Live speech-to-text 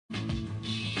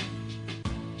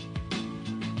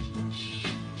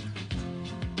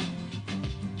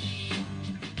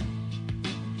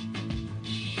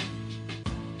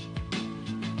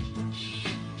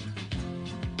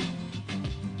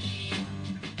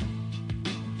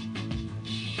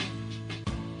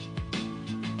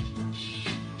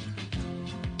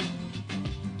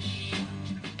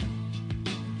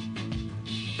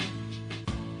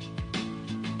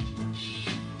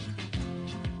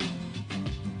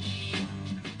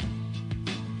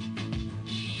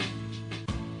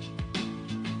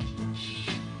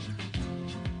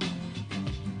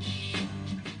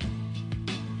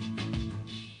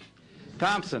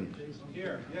Thompson.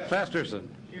 Here. Yes. Festerson.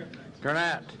 Here.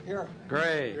 Gurnett. Here.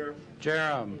 Gray. Here.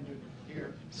 Jerem.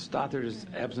 Here. Stothard is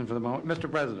absent for the moment. Mr.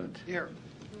 President. Here.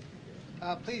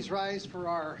 Please rise for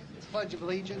our Pledge of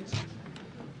Allegiance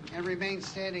and remain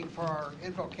standing for our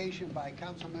invocation by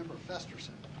Councilmember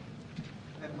Festerson.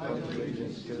 I pledge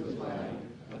allegiance to the flag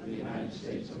of the United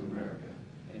States of America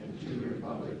and to the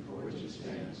republic for which it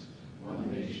stands,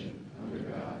 one nation, under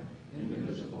God,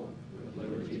 indivisible, with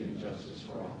liberty and justice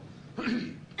for all.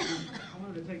 I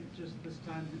wanted to take just this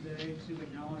time today to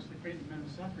acknowledge the great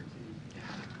men's soccer team.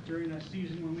 During a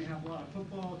season when we have a lot of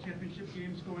football championship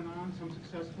games going on, some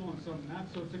successful and some not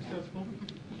so successful,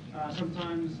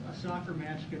 sometimes a soccer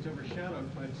match gets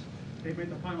overshadowed, but they made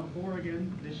the Final Four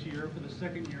again this year for the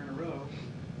second year in a row,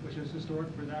 which is historic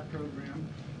for that program,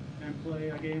 and play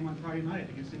a game on Friday night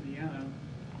against Indiana,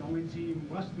 the only team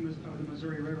west of the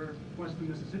Missouri River, west of the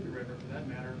Mississippi River for that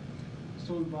matter,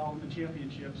 still involved in the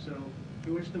championship. So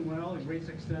we wish them well and great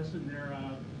success in their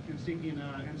in seeking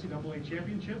an NCAA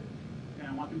championship, and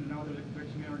I want them to know that their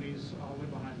communities all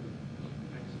live behind them.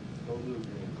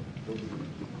 Thanks.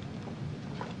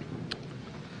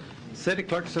 City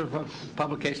Clerk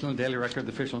publication in the Daily Record,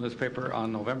 the official newspaper,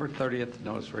 on November 30th.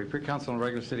 Notice for a pre-council and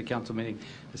regular City Council meeting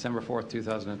December 4th,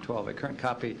 2012. A current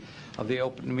copy of the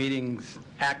Open Meetings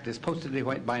Act is posted in a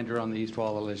white binder on the east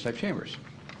wall of the legislative chambers.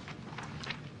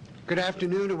 Good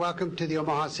afternoon and welcome to the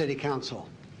Omaha City Council.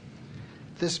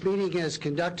 This meeting is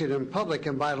conducted in public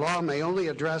and by law may only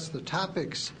address the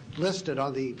topics listed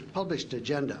on the published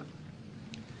agenda.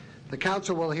 The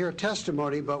Council will hear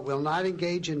testimony but will not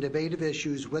engage in debate of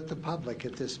issues with the public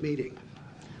at this meeting.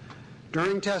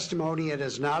 During testimony, it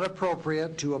is not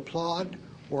appropriate to applaud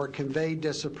or convey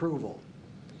disapproval.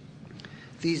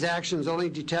 These actions only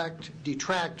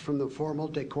detract from the formal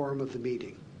decorum of the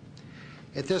meeting.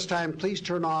 At this time, please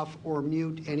turn off or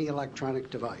mute any electronic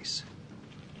device.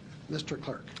 Mr.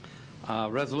 Clerk.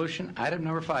 Resolution, item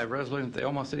number 5, resolution that the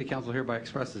Omaha City Council hereby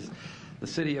expresses the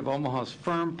City of Omaha's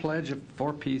firm pledge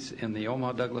for peace in the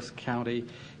Omaha-Douglas County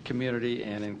community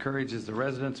and encourages the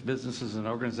residents, businesses, and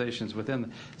organizations within the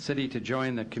city to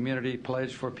join the Community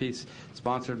Pledge for Peace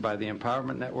sponsored by the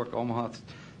Empowerment Network Omaha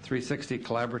 360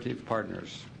 Collaborative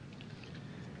Partners.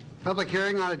 Public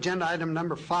hearing on agenda item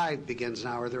number 5 begins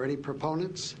now. Are there any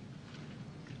proponents?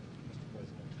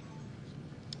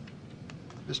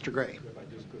 Mr. Gray.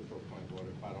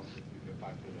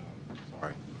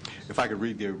 If I could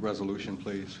read the resolution,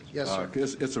 please. Yes, sir.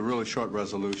 It's a really short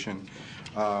resolution.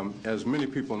 As many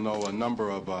people know, a number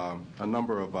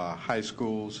of high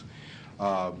schools,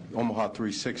 Omaha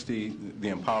 360, the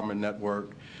Empowerment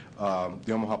Network,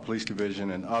 the Omaha Police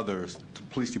Division, and others, the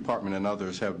Police Department and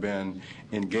others, have been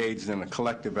engaged in a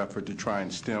collective effort to try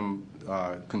and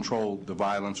control the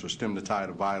violence or stem the tide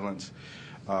of violence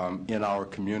in our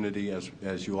community.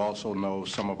 As you also know,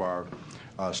 some of our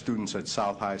students at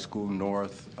South High School,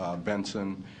 North,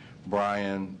 Benson,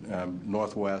 Bryan,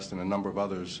 Northwest, and a number of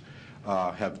others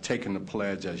have taken the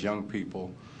pledge as young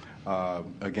people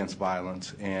against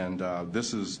violence. And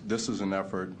this is an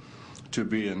effort to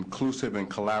be inclusive and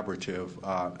collaborative.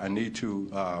 I need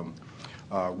to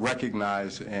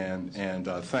recognize and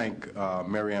thank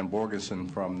Mary Ann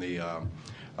Borgeson from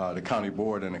the county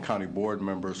board and the county board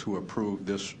members who approved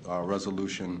this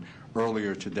resolution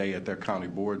earlier today at their county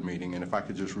board meeting. And if I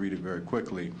could just read it very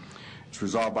quickly. It's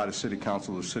resolved by the City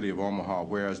Council of the City of Omaha,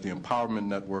 whereas the Empowerment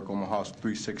Network Omaha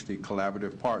 360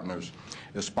 Collaborative Partners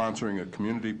is sponsoring a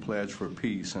community pledge for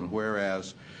peace, and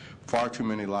whereas far too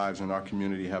many lives in our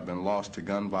community have been lost to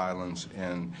gun violence,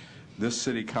 and this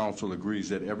City Council agrees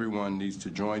that everyone needs to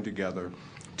join together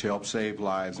to help save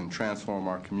lives and transform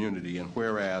our community. And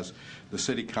whereas the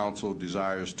City Council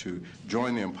desires to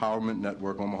join the Empowerment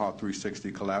Network Omaha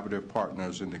 360 Collaborative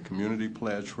Partners in the Community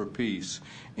Pledge for Peace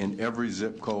in every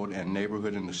zip code and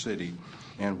neighborhood in the city.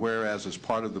 And whereas as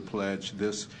part of the pledge,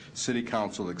 this City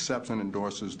Council accepts and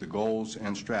endorses the goals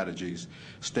and strategies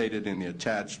stated in the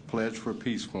attached Pledge for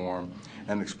Peace form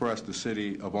and express the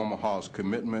City of Omaha's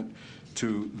commitment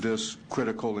to this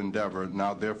critical endeavor.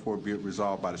 Now therefore be it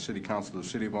resolved by the City Council of the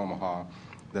City of Omaha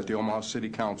that the Omaha City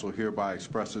Council hereby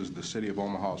expresses the City of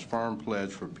Omaha's firm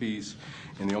pledge for peace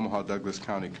in the Omaha-Douglas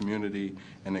County community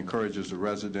and encourages the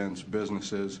residents,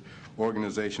 businesses,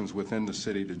 organizations within the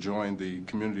city to join the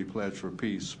Community Pledge for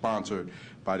Peace sponsored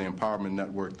by the Empowerment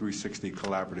Network 360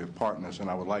 Collaborative Partners. And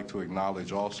I would like to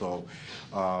acknowledge also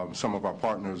some of our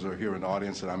partners are here in the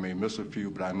audience, and I may miss a few,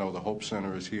 but I know the Hope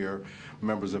Center is here,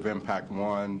 members of Impact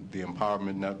One, the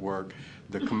Empowerment Network,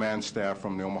 the command staff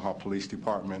from the Omaha Police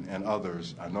Department, and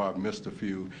others. I know I've missed a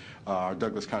few. Our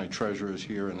Douglas County Treasurer is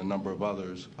here and a number of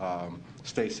others.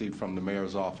 Stacy from the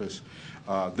Mayor's Office.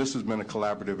 This has been a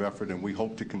collaborative effort, and we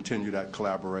hope to continue that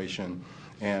collaboration.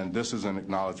 And this is an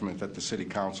acknowledgement that the City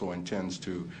Council intends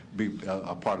to be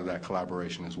a part of that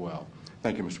collaboration as well.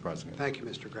 Thank you, Mr. President. Thank you,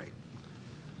 Mr. Gray.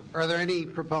 Are there any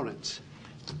proponents?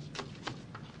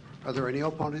 Are there any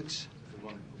opponents?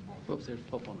 Oops, there's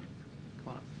Pope on it.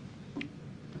 Come on up.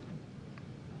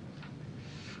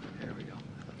 There we go.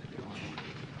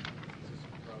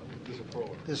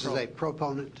 This is a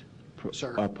proponent,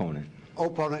 sir? Opponent.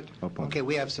 Opponent? Opponent. Okay,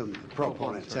 we have some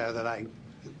proponents that I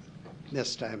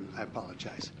missed. I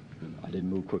apologize. I didn't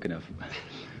move quick enough.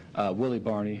 Willie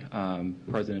Barney,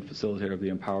 President Facilitator of the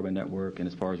Empowerment Network, and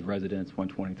as far as residents,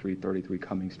 12333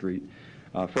 Cumming Street.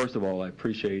 First of all, I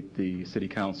appreciate the City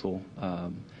Council,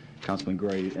 Councilman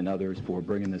Gray and others for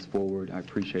bringing this forward. I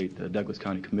appreciate the Douglas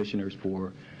County Commissioners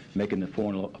for making the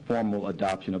formal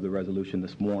adoption of the resolution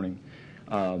this morning.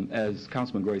 As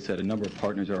Councilman Gray said, a number of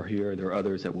partners are here. There are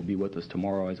others that will be with us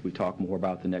tomorrow as we talk more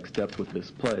about the next steps with this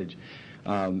pledge.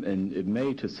 And it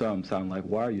may to some sound like,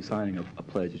 why are you signing a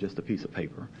pledge? It's just a piece of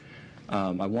paper.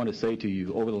 I want to say to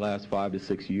you, over the last 5 to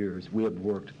 6 years, we have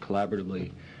worked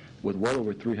collaboratively with well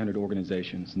over 300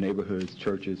 organizations, neighborhoods,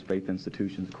 churches, faith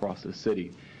institutions across the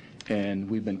city. And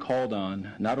we've been called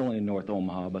on, not only in North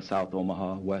Omaha, but South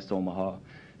Omaha, West Omaha,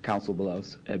 Council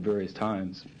Bluffs at various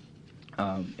times,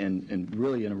 and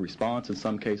really in a response in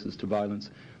some cases to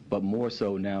violence, but more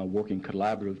so now working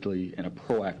collaboratively in a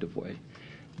proactive way.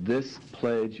 This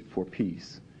pledge for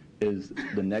peace is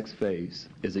the next phase,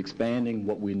 is expanding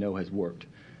what we know has worked.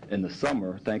 In the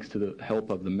summer, thanks to the help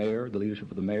of the mayor, the leadership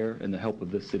of the mayor, and the help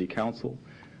of this city council,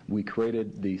 we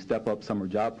created the Step Up Summer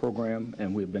Job Program,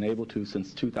 and we've been able to,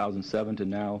 since 2007 to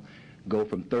now, go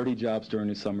from 30 jobs during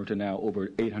the summer to now over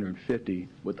 850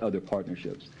 with other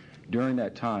partnerships. During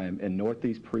that time, in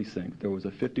Northeast Precinct, there was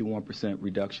a 51%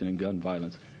 reduction in gun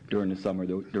violence during the summer,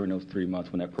 during those 3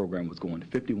 months when that program was going,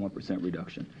 51%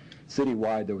 reduction.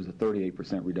 Citywide, there was a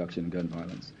 38% reduction in gun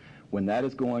violence. When that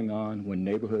is going on, when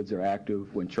neighborhoods are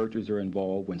active, when churches are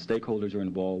involved, when stakeholders are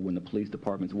involved, when the police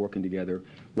department's working together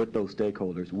with those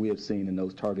stakeholders, we have seen in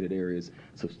those targeted areas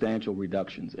substantial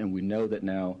reductions. And we know that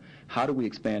now, how do we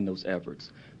expand those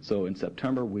efforts? So in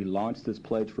September, we launched this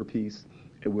Pledge for Peace.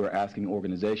 We're asking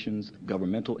organizations,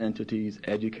 governmental entities,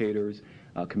 educators,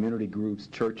 community groups,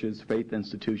 churches, faith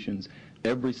institutions,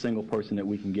 every single person that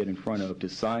we can get in front of to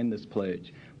sign this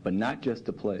pledge, but not just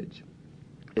a pledge.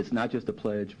 It's not just a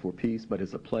pledge for peace, but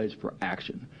it's a pledge for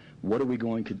action. What are we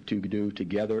going to do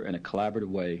together in a collaborative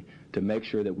way to make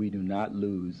sure that we do not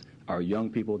lose our young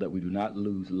people, that we do not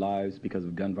lose lives because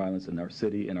of gun violence in our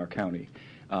city and our county?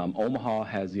 Omaha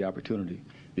has the opportunity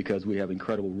because we have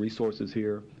incredible resources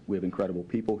here, we have incredible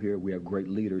people here, we have great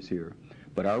leaders here.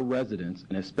 But our residents,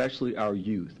 and especially our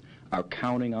youth, are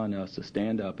counting on us to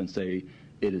stand up and say,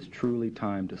 it is truly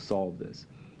time to solve this.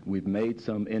 We've made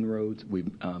some inroads. We've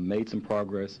made some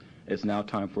progress. It's now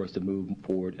time for us to move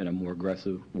forward in a more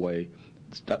aggressive way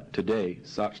today,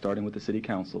 starting with the City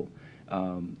Council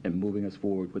and moving us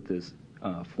forward with this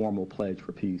formal pledge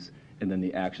for peace and then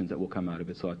the actions that will come out of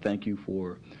it. So I thank you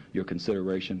for your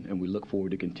consideration, and we look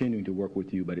forward to continuing to work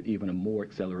with you, but at even a more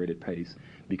accelerated pace,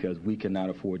 because we cannot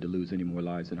afford to lose any more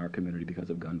lives in our community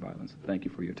because of gun violence. Thank you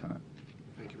for your time.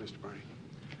 Thank you, Mr. Barney.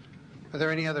 Are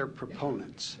there any other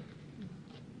proponents?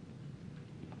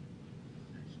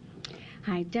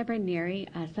 Hi, Deborah Neary,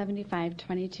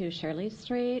 7522 Shirley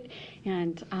Street,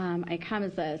 and I come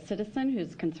as a citizen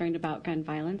who's concerned about gun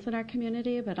violence in our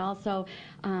community, but also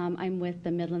I'm with the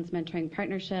Midlands Mentoring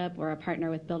Partnership. We're a partner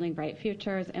with Building Bright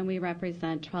Futures, and we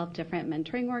represent 12 different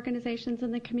mentoring organizations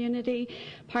in the community.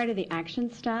 Part of the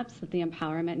action steps that the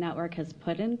Empowerment Network has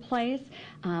put in place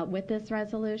with this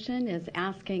resolution is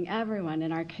asking everyone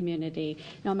in our community,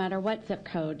 no matter what zip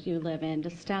code you live in,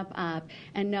 to step up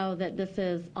and know that this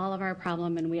is all of our problems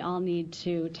and we all need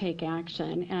to take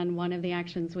action. And one of the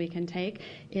actions we can take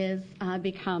is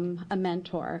become a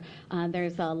mentor.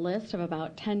 There's a list of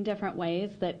about 10 different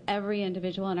ways that every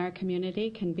individual in our community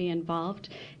can be involved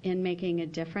in making a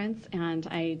difference. And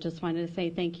I just wanted to say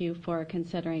thank you for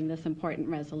considering this important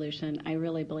resolution. I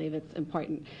really believe it's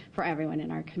important for everyone in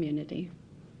our community.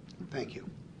 Thank you.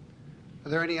 Are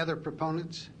there any other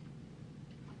proponents?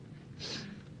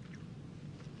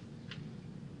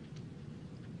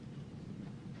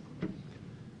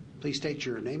 Please state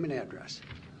your name and address.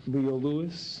 Leo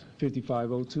Lewis,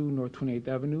 5502 North 28th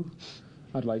Avenue.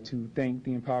 I'd like to thank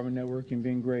the Empowerment Network and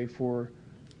Ben Gray for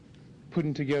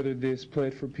putting together this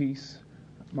Pledge for Peace.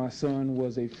 My son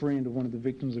was a friend of one of the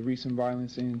victims of recent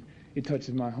violence, and it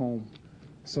touches my home.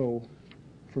 So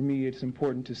for me, it's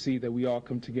important to see that we all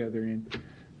come together and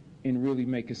really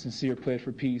make a sincere pledge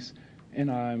for peace. And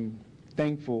I'm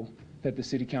thankful that the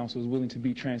City Council is willing to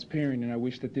be transparent, and I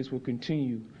wish that this will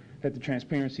continue, that the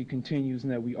transparency continues,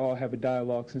 and that we all have a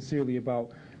dialogue sincerely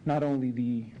about not only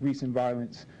the recent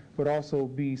violence, but also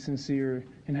be sincere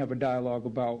and have a dialogue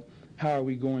about how are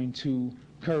we going to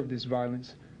curb this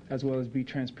violence, as well as be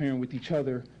transparent with each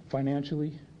other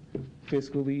financially,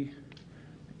 fiscally,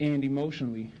 and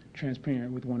emotionally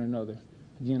transparent with one another.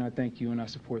 Again, I thank you and I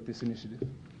support this initiative.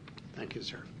 Thank you,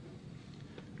 sir.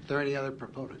 Are there any other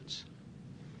proponents?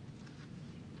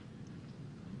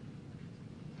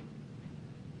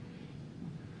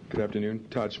 Good afternoon.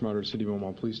 Todd Schmutter, City of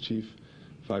Omaha Police Chief,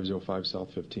 505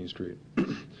 South 15th Street.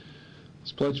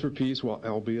 This Pledge for Peace, while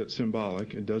albeit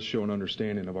symbolic, it does show an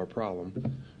understanding of our problem.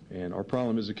 And our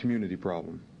problem is a community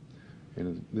problem.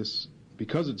 And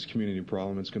because it's a community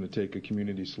problem, it's going to take a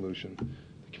community solution.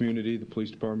 The community, the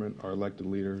police department, our elected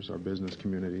leaders, our business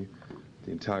community,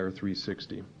 the entire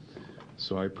 360.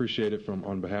 So I appreciate it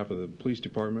on behalf of the police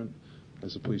department,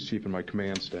 as the police chief and my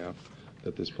command staff,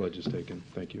 that this pledge is taken.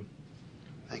 Thank you.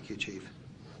 Thank you, Chief.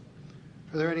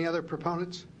 Are there any other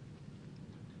proponents?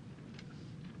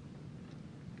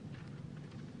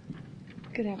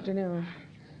 Good afternoon.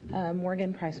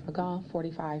 Morgan Price McGaw,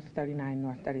 4539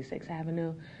 North 36th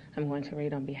Avenue. I'm going to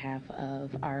read on behalf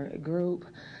of our group.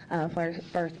 First,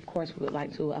 of course, we would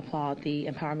like to applaud the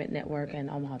Empowerment Network and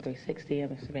Omaha 360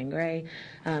 and Mr. Ben Gray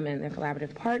and their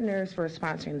collaborative partners for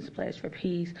sponsoring this Pledge for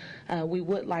Peace. We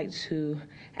would like to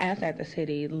ask that the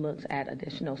city looks at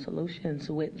additional solutions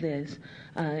with this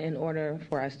in order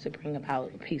for us to bring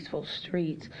about peaceful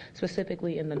streets,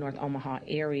 specifically in the North Omaha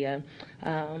area.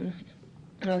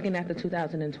 Looking at the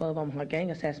 2012 Omaha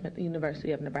Gang Assessment at the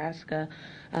University of Nebraska,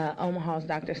 Omaha's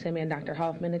Dr. Simeon and Dr.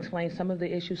 Hoffman explained some of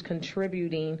the issues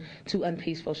contributing to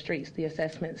unpeaceful streets. The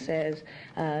assessment says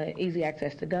easy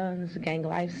access to guns, gang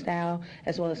lifestyle,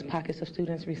 as well as pockets of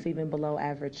students receiving below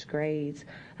average grades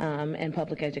and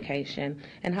public education.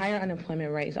 And higher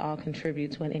unemployment rates all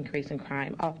contribute to an increase in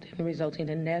crime, often resulting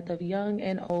in death of young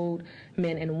and old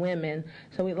men and women.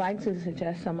 So we'd like to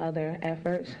suggest some other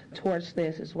efforts towards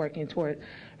this is working toward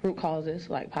root causes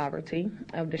like poverty,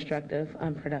 of destructive,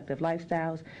 unproductive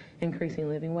lifestyles, increasing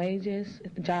living wages,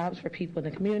 jobs for people in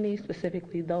the community,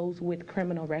 specifically those with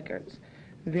criminal records.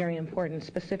 Very important,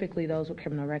 specifically those with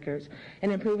criminal records,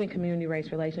 and improving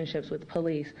community-based relationships with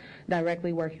police,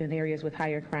 directly working in areas with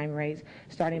higher crime rates,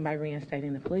 starting by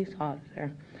reinstating the police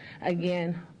officer.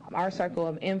 Again, our circle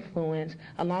of influence,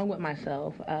 along with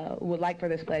myself, would like for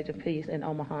this Pledge of Peace in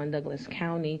Omaha and Douglas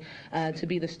County to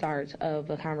be the start of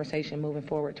a conversation moving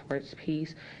forward towards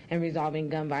peace and resolving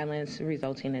gun violence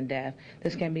resulting in death.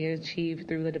 This can be achieved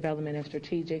through the development of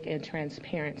strategic and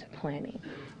transparent planning.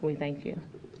 We thank you.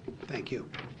 Thank you.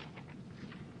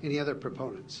 Any other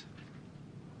proponents?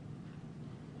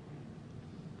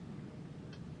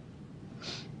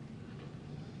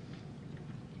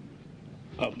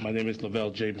 My name is Lavelle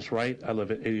James Wright. I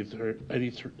live at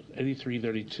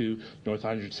 8332 North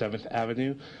 107th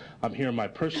Avenue. I'm here in my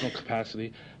personal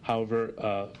capacity.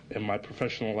 However, in my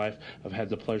professional life, I've had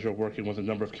the pleasure of working with a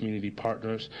number of community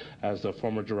partners as the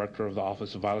former director of the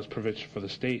Office of Violence Prevention for the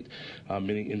state,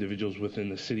 many individuals within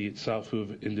the city itself who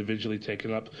have individually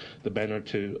taken up the banner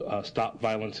to stop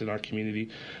violence in our community.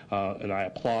 And I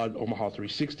applaud Omaha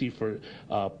 360 for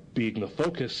being the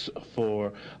focus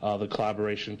for the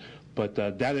collaboration. But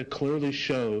data clearly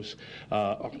shows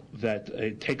that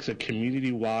it takes a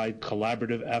community-wide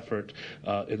collaborative effort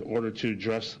in order to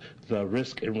address the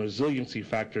risk and resiliency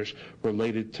factors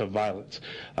related to violence.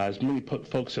 As many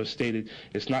folks have stated,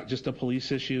 it's not just a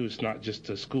police issue, it's not just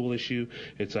a school issue,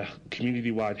 it's a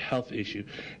community-wide health issue,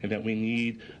 and that we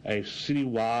need a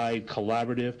city-wide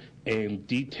collaborative and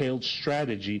detailed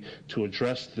strategy to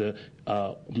address the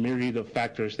myriad of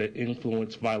factors that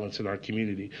influence violence in our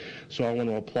community. So I want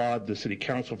to applaud the City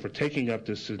Council for taking up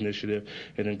this initiative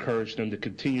and encourage them to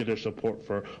continue their support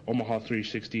for Omaha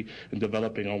 360 and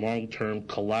developing a long-term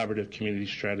collaborative community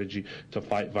strategy to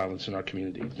fight violence in our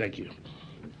community. Thank you.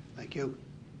 Thank you.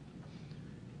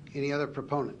 Any other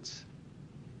proponents?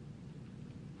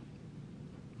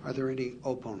 Are there any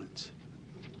opponents?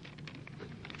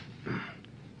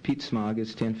 Pete Smagas,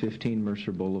 1015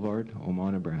 Mercer Boulevard,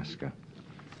 Omaha, Nebraska.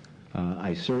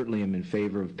 I certainly am in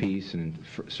favor of peace and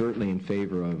certainly in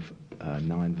favor of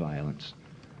nonviolence,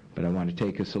 but I want to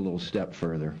take us a little step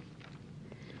further.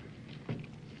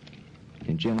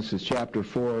 In Genesis chapter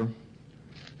 4,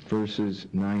 verses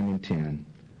 9 and 10,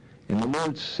 And the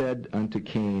Lord said unto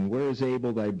Cain, Where is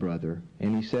Abel thy brother?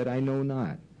 And he said, I know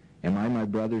not. Am I my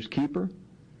brother's keeper?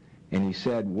 And he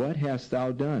said, What hast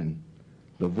thou done?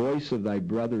 The voice of thy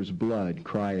brother's blood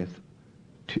crieth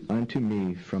unto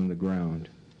me from the ground.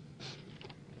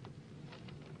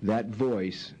 That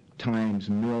voice times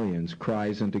millions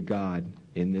cries unto God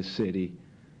in this city,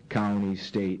 county,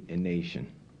 state, and nation.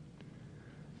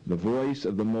 The voice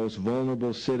of the most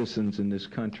vulnerable citizens in this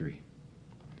country.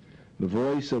 The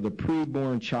voice of the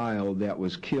preborn child that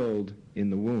was killed in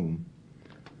the womb.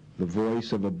 The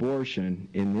voice of abortion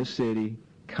in this city,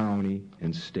 county,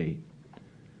 and state.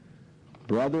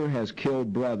 Brother has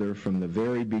killed brother from the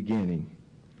very beginning,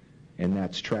 and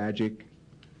that's tragic.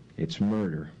 It's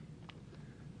murder.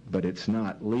 But it's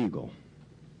not legal.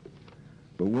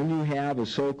 But when you have a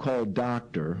so-called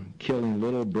doctor killing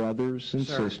little brothers and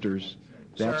sisters,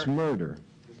 that's murder.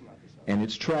 And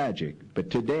it's tragic.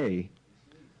 But today...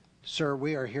 Sir,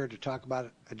 we are here to talk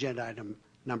about agenda item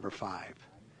number 5.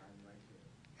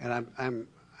 And I'm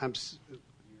This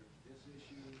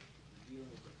issue dealing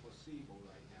with the placebo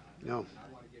right now. No. And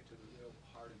I want to get to the real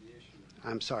heart of the issue.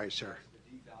 I'm sorry, sir.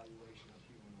 The devaluation of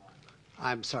human life.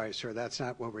 I'm sorry, sir. That's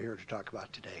not what we're here to talk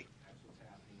about today. That's what's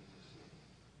happening in this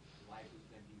city. Life has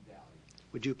been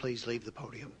devalued. Would you please leave the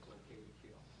podium? It's okay to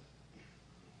kill.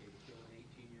 Okay to kill an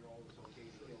 18-year-old. It's okay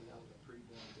to kill a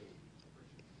preborn baby.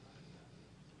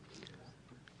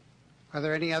 Are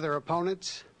there any other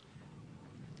opponents?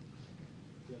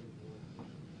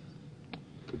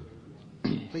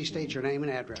 Please state your name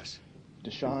and address.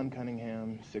 Deshaun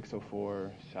Cunningham,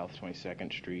 604 South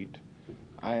 22nd Street.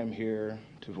 I am here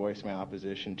to voice my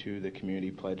opposition to the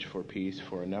Community Pledge for Peace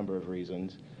for a number of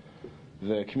reasons.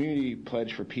 The Community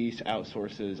Pledge for Peace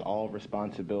outsources all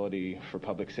responsibility for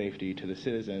public safety to the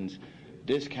citizens,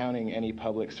 discounting any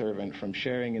public servant from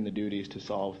sharing in the duties to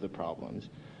solve the problems.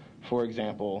 For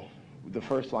example, the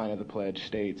first line of the pledge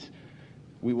states,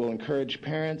 "We will encourage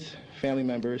parents, family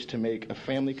members to make a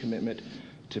family commitment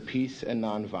to peace and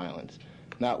nonviolence.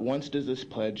 Not once does this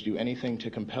pledge do anything to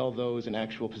compel those in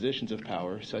actual positions of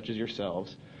power, such as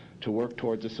yourselves, to work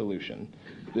towards a solution.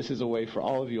 This is a way for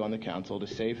all of you on the council to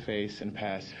save face and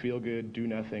pass feel-good,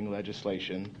 do-nothing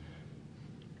legislation.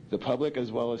 The public,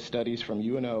 as well as studies from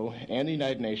UNO and the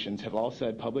United Nations, have all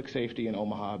said public safety in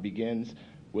Omaha begins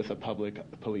with a public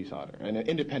police auditor, an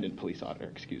independent police auditor,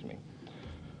 excuse me.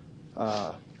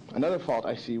 Another fault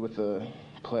I see with the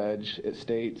pledge, it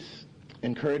states,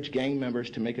 encourage gang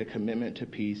members to make a commitment to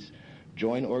peace,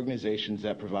 join organizations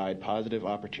that provide positive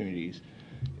opportunities.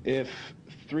 If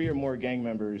 3 or more gang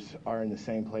members are in the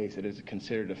same place, it is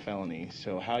considered a felony.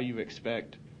 So how you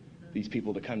expect these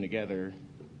people to come together,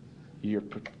 your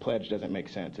pledge doesn't make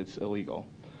sense. It's illegal.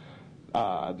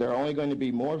 There are only going to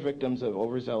be more victims of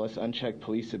overzealous, unchecked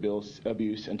police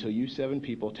abuse until you 7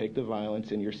 people take the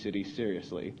violence in your city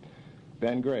seriously.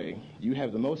 Ben Gray, you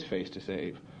have the most face to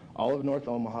save. All of North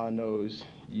Omaha knows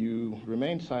you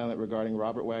remained silent regarding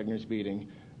Robert Wagner's beating,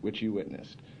 which you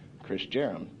witnessed. Chris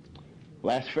Jerem,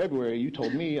 last February you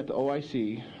told me at the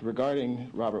OIC regarding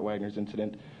Robert Wagner's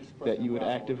incident that you would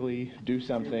actively do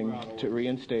something to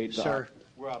reinstate the... Sir,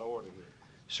 We're out of order here.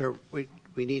 sir,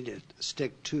 we need to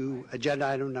stick to agenda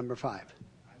item number 5.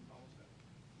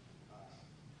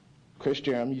 Chris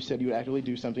Jerem, you said you would actively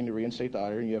do something to reinstate the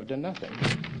auditor, and you have done nothing.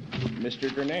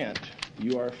 Mr. Gernant,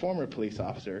 you are a former police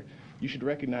officer. You should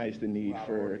recognize the need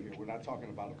for... We're not talking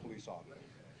about a police officer.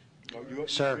 No,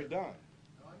 Sir. You're done.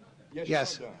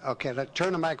 Yes, you're done. okay,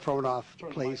 turn the microphone off,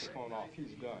 Turn please. the microphone off.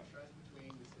 He's done.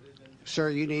 Sir,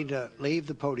 you need to leave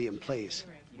the podium, please.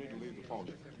 You need to leave the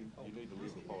podium. You need to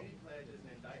leave the podium.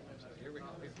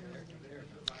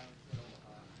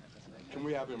 Can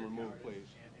we have him removed, please?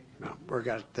 No, we've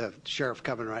got the sheriff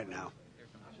coming right now.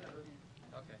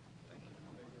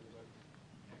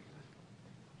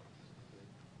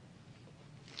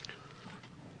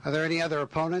 Are there any other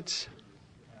opponents?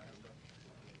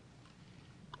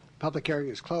 Public hearing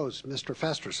is closed. Mr.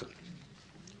 Festerson.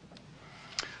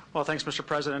 Well, thanks, Mr.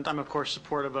 President. I'm, of course,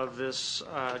 supportive of this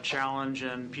challenge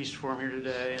and peace forum here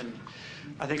today. And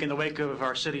I think in the wake of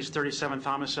our city's 37th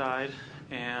homicide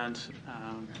and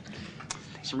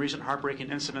some recent heartbreaking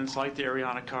incidents like the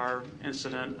Ariana Carr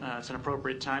incident, it's an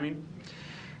appropriate timing.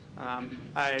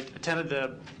 I attended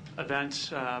the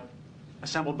event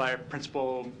assembled by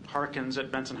Principal Harkins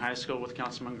at Benson High School with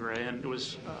Councilman Gray, and it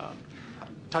was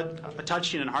a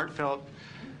touching and heartfelt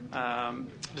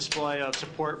display of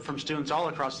support from students all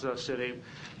across the city,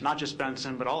 not just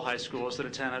Benson, but all high schools that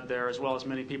attended there, as well as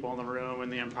many people in the room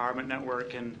and the Empowerment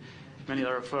Network and many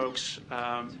other folks.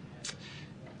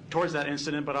 towards that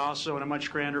incident, but also in a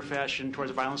much grander fashion towards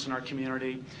violence in our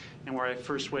community, and where I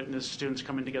first witnessed students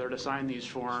coming together to sign these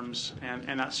forms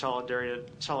and that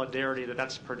solidarity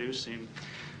that's producing.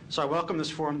 So I welcome this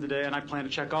forum today, and I plan to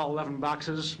check all 11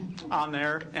 boxes on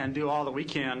there and do all that we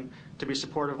can to be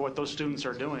supportive of what those students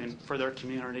are doing for their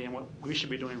community and what we should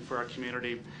be doing for our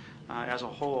community as a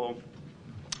whole.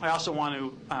 I also want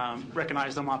to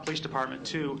recognize the Omaha Police Department,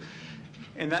 too.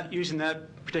 And that, using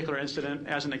that particular incident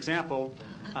as an example,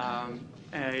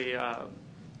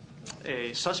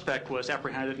 a suspect was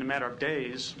apprehended in a matter of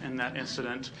days in that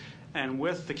incident, and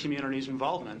with the community's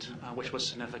involvement, which was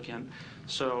significant.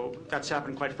 So that's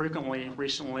happened quite frequently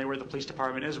recently, where the police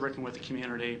department is working with the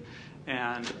community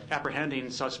and apprehending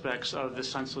suspects of this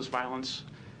senseless violence,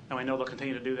 and we know they'll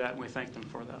continue to do that, and we thank them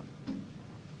for that.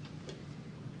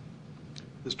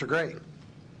 Mr. Gray.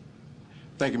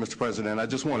 Thank you, Mr. President. I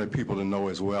just wanted people to know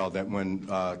as well that when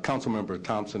Councilmember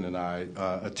Thompson and I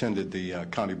attended the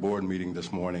county board meeting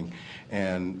this morning,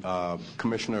 and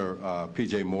Commissioner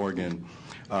P.J. Morgan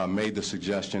made the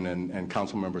suggestion, and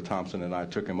Councilmember Thompson and I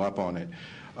took him up on it,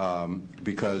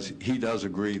 because he does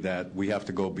agree that we have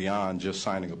to go beyond just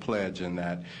signing a pledge, and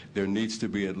that there needs to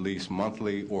be at least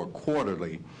monthly or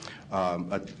quarterly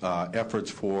efforts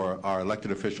for our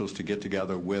elected officials to get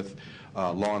together with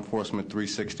Law Enforcement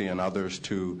 360 and others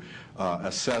to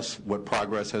assess what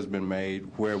progress has been made,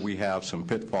 where we have some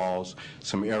pitfalls,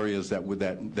 some areas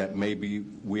that maybe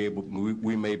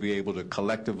we may be able to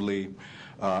collectively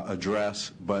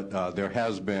address, but there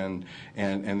has been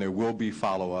and there will be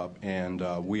follow-up, and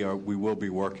we will be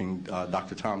working.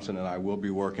 Dr. Thompson and I will be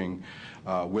working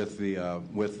with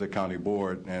the county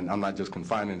board, and I'm not just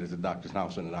confining it to Dr.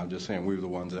 Thompson, and I'm just saying we were the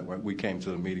ones that we came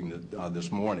to the meeting this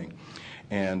morning,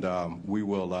 and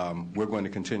we're going to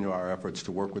continue our efforts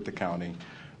to work with the county,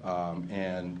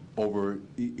 and over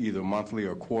either monthly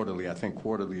or quarterly. I think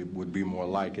quarterly would be more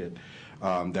like it.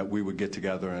 That we would get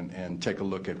together and take a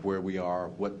look at where we are,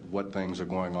 what things are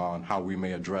going on, how we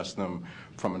may address them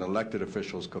from an elected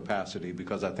official's capacity,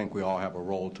 because I think we all have a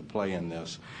role to play in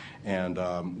this. And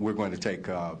we're going to take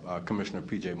Commissioner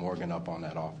P.J. Morgan up on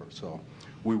that offer. So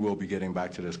we will be getting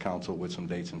back to this council with some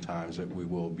dates and times that we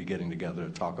will be getting together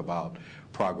to talk about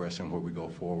progress and where we go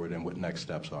forward and what next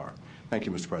steps are. Thank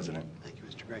you, Mr. President. Thank you,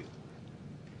 Mr. Gray.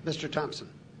 Mr. Thompson.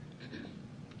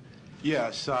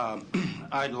 Yes,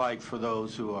 I'd like for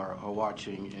those who are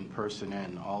watching in person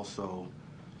and also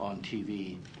on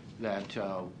TV that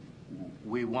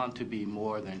we want to be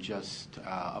more than just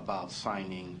about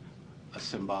signing a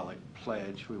symbolic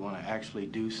pledge. We want to actually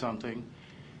do something.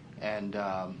 And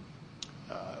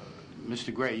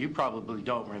Mr. Gray, you probably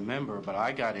don't remember, but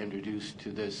I got introduced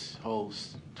to this whole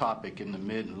topic in the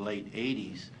mid and late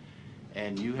 80s,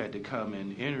 and you had to come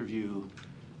and interview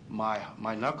my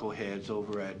knuckleheads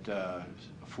over at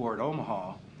Fort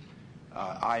Omaha,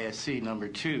 ISC number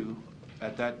 2.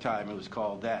 At that time it was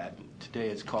called that. Today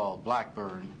it's called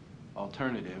Blackburn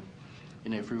Alternative.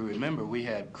 And if you remember, we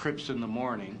had Crips in the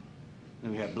morning,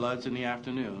 then we had Bloods in the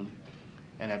afternoon,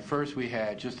 and at first we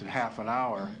had just a half an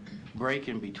hour break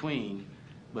in between,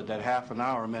 but that half an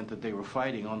hour meant that they were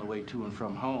fighting on the way to and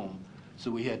from home.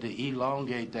 So we had to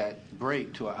elongate that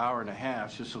break to an hour and a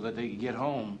half just so that they could get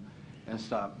home and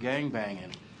stop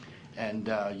gangbanging. And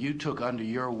you took under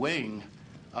your wing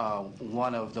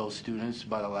one of those students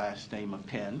by the last name of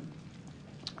Penn.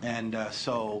 And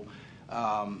so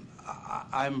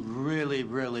I'm really,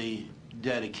 really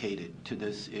dedicated to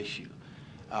this issue.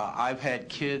 I've had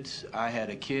kids. I had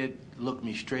a kid look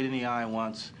me straight in the eye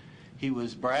once. He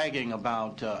was bragging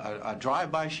about a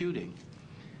drive-by shooting.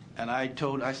 And I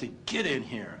said, get in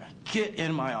here. Get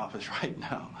in my office right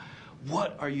now.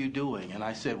 What are you doing? And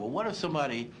I said, well, what if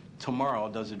somebody tomorrow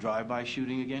does a drive-by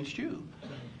shooting against you?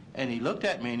 And he looked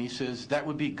at me and he says, that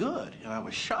would be good. And I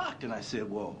was shocked. And I said,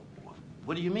 well,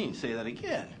 what do you mean? Say that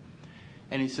again.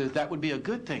 And he says, that would be a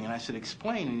good thing. And I said,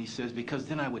 explain. And he says, because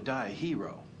then I would die a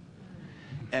hero.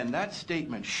 And that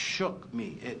statement shook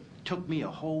me. It took me a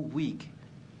whole week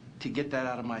to get that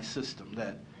out of my system,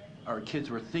 that our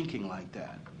kids were thinking like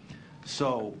that.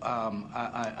 So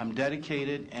I'm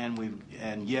dedicated,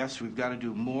 and yes, we've got to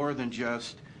do more than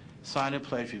just sign a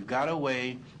pledge. We've got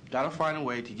to find a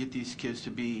way to get these kids to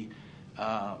be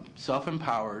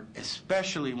self-empowered,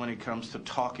 especially when it comes to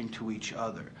talking to each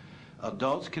other.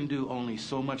 Adults can do only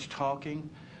so much talking,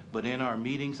 but in our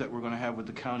meetings that we're going to have with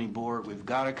the county board, we've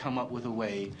got to come up with a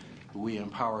way where we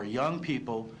empower young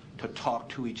people to talk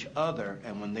to each other,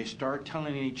 and when they start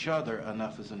telling each other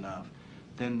enough is enough,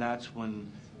 then that's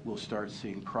when we'll start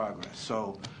seeing progress.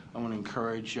 So I want to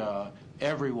encourage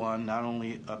everyone, not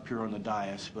only up here on the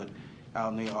dais, but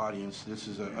out in the audience. This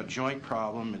is a joint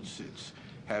problem. It's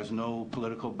has no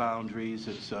political boundaries.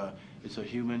 It's a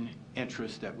human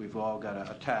interest that we've all got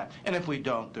to attack. And if we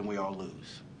don't, then we all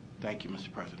lose. Thank you,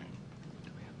 Mr. President.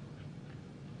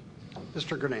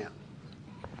 Mr. Gurnett.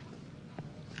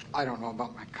 I don't know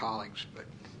about my colleagues, but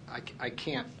I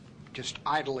can't just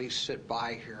idly sit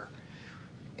by here.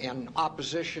 And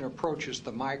opposition approaches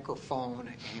the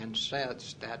microphone and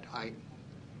says that I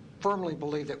firmly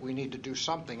believe that we need to do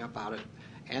something about it,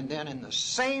 and then in the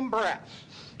same breath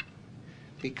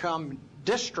become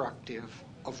destructive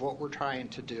of what we're trying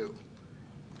to do.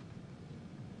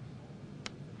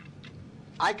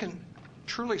 I can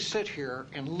truly sit here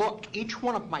and look each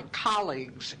one of my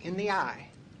colleagues in the eye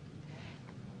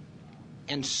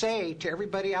and say to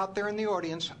everybody out there in the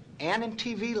audience and in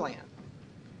TV land,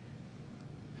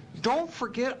 don't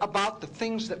forget about the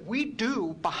things that we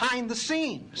do behind the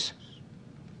scenes.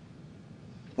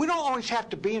 We don't always have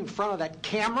to be in front of that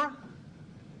camera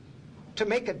to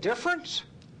make a difference.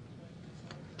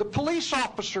 The police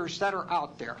officers that are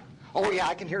out there. Oh yeah,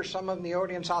 I can hear some of the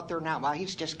audience out there now. Well,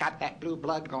 he's just got that blue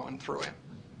blood going through him.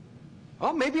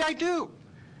 Well, maybe I do.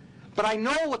 But I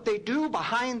know what they do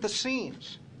behind the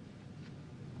scenes.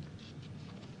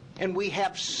 And we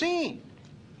have seen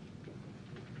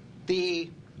the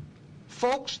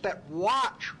folks that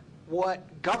watch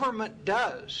what government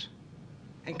does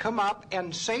and come up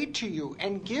and say to you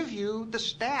and give you the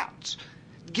stats,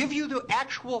 give you the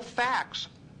actual facts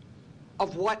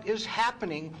of what is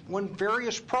happening when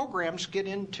various programs get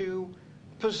into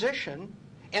position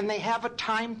and they have a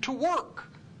time to work.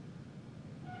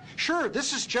 Sure,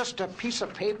 this is just a piece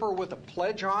of paper with a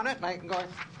pledge on it, and I can go,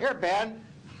 here, Ben,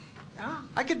 yeah,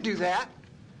 I could do that.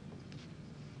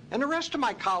 And the rest of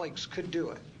my colleagues could do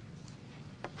it.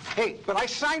 Hey, but I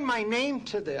signed my name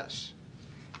to this,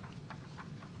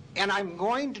 and I'm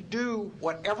going to do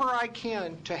whatever I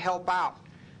can to help out.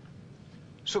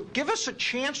 So give us a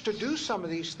chance to do some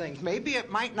of these things. Maybe it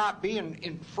might not be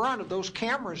in front of those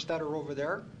cameras that are over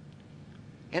there,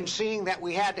 and seeing that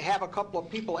we had to have a couple of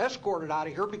people escorted out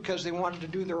of here because they wanted to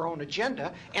do their own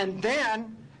agenda, and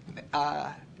then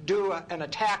do an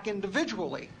attack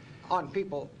individually on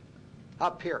people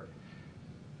up here.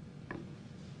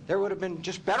 There would have been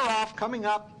just better off coming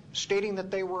up, stating that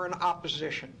they were in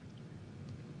opposition.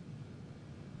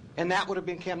 And that would have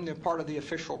become a part of the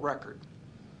official record.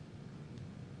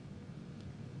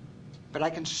 But I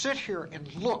can sit here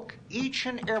and look each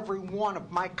and every one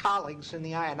of my colleagues in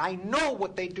the eye, and I know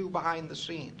what they do behind the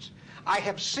scenes. I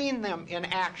have seen them in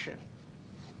action.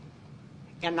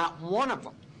 And not one of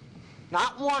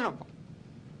them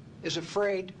is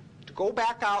afraid to go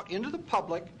back out into the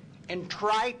public and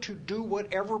try to do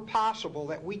whatever possible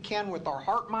that we can with our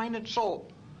heart, mind, and soul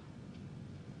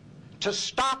to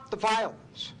stop the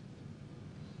violence.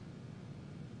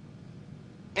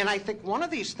 And I think one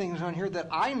of these things on here that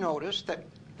I noticed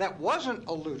that wasn't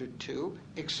alluded to,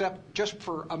 except just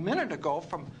for a minute ago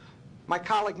from my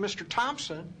colleague Mr.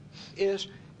 Thompson, is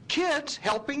kids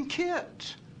helping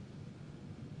kids.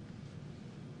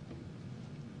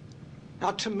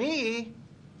 Now, to me,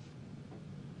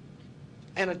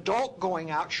 an adult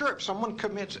going out, sure,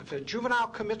 if a juvenile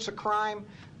commits a crime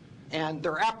and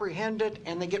they're apprehended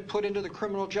and they get put into the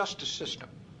criminal justice system,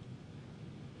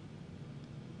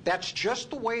 that's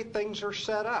just the way things are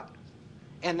set up.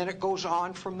 And then it goes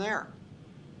on from there.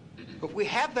 But we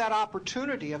have that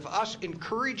opportunity of us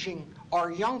encouraging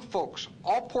our young folks,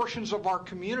 all portions of our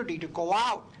community, to go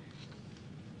out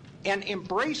and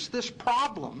embrace this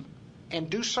problem and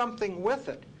do something with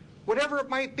it. Whatever it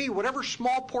might be, whatever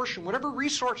small portion, whatever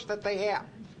resource that they have.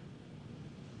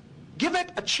 Give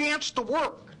it a chance to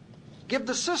work. Give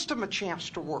the system a chance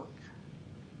to work.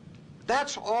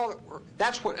 That's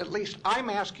what at least I'm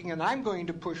asking and I'm going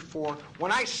to push for when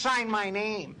I sign my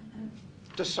name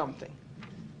to something.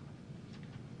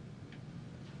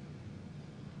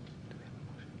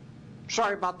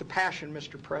 Sorry about the passion,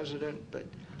 Mr. President, but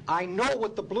I know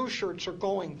what the blue shirts are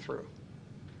going through.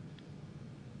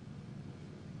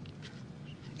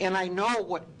 And I know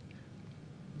what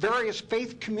various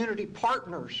faith community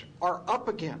partners are up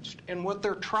against and what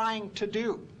they're trying to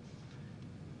do.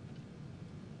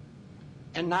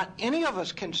 And not any of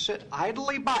us can sit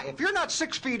idly by. If you're not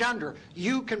 6 feet under,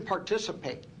 you can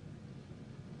participate.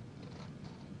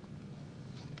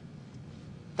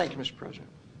 Thank you, Mr. President.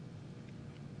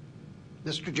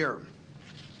 Mr. Jerem.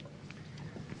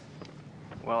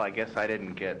 Well, I guess I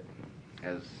didn't get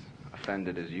as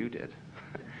offended as you did.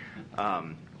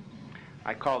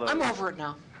 I call those... I'm over it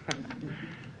now.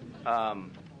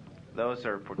 Those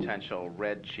are potential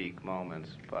red cheek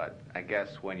moments, but I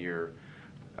guess when you're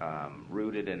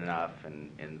rooted enough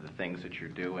in the things that you're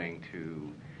doing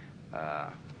to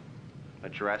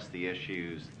address the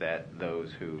issues that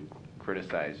those who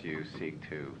criticize you seek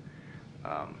to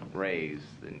raise,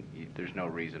 then there's no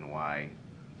reason why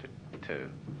to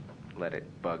let it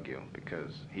bug you,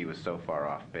 because he was so far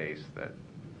off base that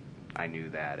I knew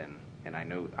that, and I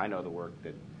know the work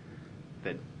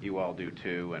that you all do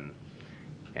too,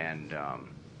 and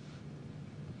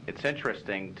it's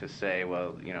interesting to say,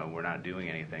 well, we're not doing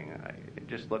anything.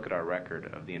 Just look at our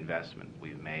record of the investment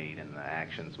we've made and the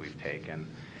actions we've taken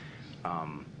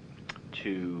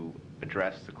to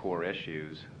address the core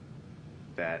issues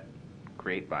that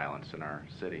create violence in our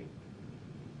city.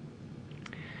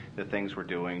 The things we're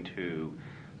doing to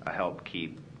help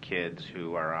keep kids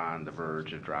who are on the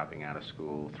verge of dropping out of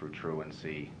school through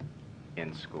truancy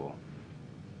in school.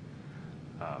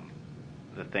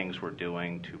 The things we're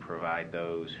doing to provide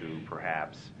those who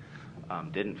perhaps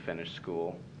didn't finish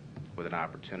school with an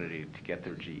opportunity to get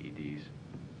their GEDs,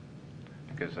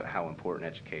 because of how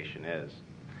important education is.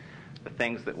 The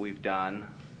things that we've done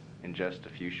in just a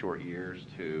few short years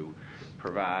to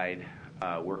provide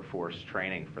workforce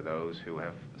training for those who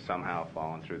have somehow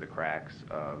fallen through the cracks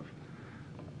of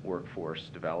workforce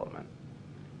development.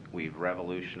 We've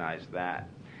revolutionized that.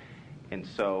 And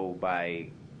so by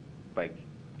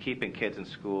keeping kids in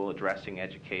school, addressing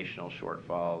educational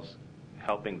shortfalls,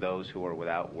 helping those who are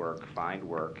without work find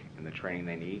work and the training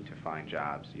they need to find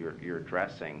jobs, you're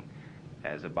addressing,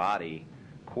 as a body,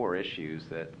 core issues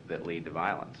that lead to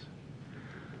violence.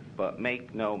 But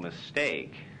make no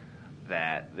mistake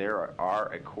that there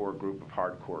are a core group of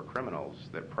hardcore criminals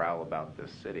that prowl about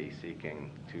this city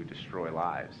seeking to destroy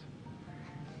lives.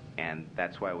 And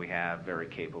that's why we have very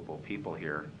capable people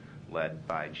here, led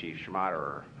by Chief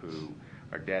Schmaderer, who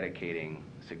are dedicating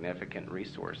significant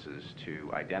resources to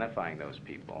identifying those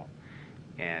people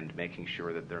and making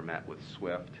sure that they're met with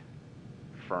swift,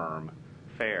 firm,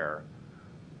 fair,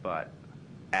 but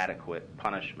adequate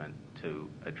punishment to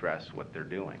address what they're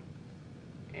doing.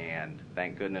 And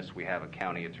thank goodness we have a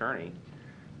county attorney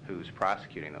who's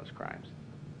prosecuting those crimes.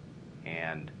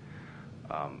 And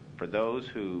for those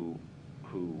who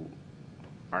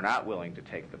are not willing to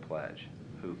take the pledge,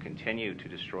 who continue to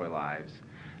destroy lives,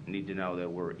 need to know that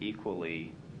we're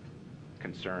equally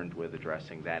concerned with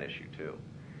addressing that issue too.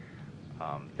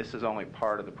 This is only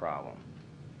part of the problem.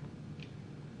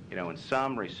 In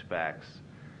some respects,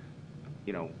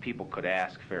 people could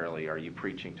ask fairly, are you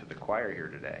preaching to the choir here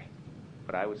today?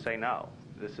 But I would say no.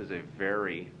 This is a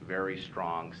very, very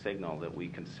strong signal that we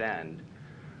can send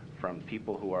from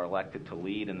people who are elected to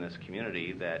lead in this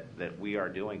community that we are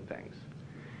doing things.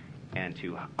 And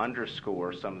to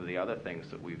underscore some of the other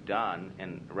things that we've done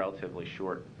in a relatively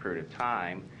short period of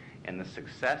time, and the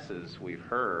successes we've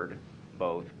heard,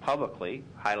 both publicly,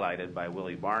 highlighted by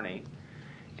Willie Barney,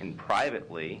 and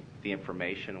privately, the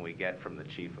information we get from the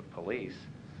chief of police,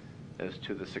 as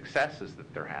to the successes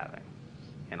that they're having.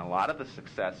 And a lot of the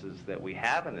successes that we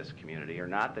have in this community are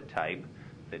not the type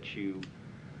that you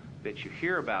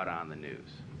hear about on the news,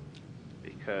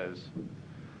 because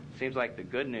it seems like the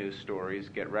good news stories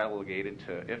get relegated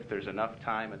to, if there's enough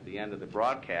time at the end of the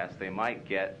broadcast, they might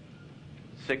get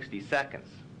 60 seconds.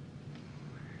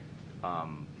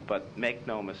 But make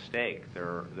no mistake,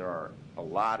 there are a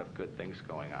lot of good things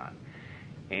going on.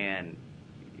 And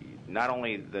not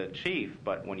only the chief,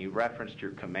 but when you referenced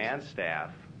your command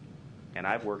staff, and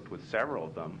I've worked with several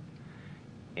of them,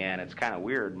 and it's kind of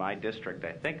weird, my district,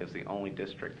 I think, is the only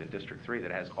district in District 3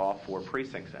 that has all 4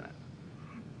 precincts in it.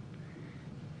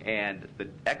 And the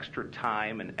extra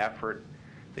time and effort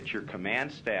that your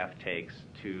command staff takes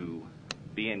to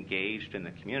be engaged in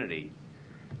the community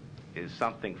is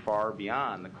something far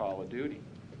beyond the call of duty,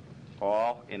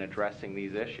 all in addressing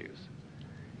these issues.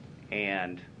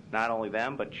 And not only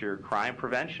them, but your crime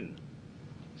prevention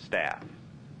staff.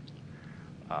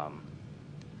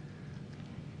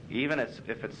 Even if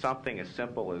it's something as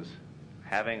simple as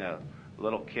having a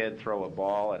little kid throw a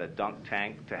ball at a dunk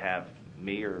tank to have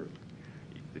me or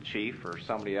the chief or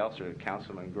somebody else or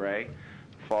Councilman Gray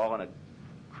fall and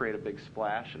create a big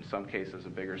splash, in some cases a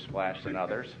bigger splash than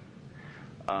others.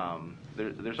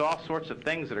 There's all sorts of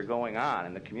things that are going on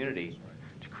in the community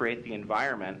to create the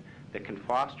environment that can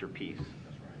foster peace.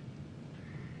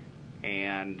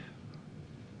 And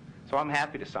so I'm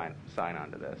happy to sign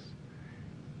on to this.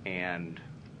 And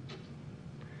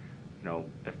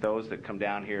if those that come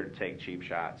down here to take cheap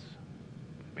shots,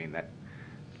 I mean, that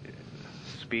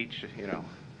speech,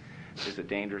 is a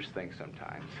dangerous thing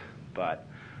sometimes. But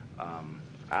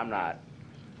I'm not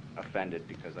offended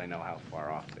because I know how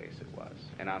far off base it was.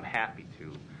 And I'm happy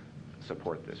to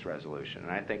support this resolution.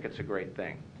 And I think it's a great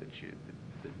thing that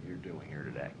you're doing here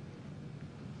today.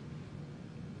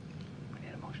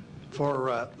 For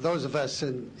For those of us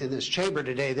in this chamber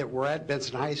today that were at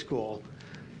Benson High School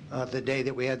the day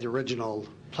that we had the original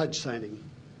pledge signing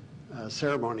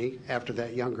ceremony after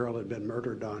that young girl had been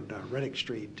murdered on Reddick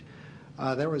Street,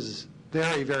 that was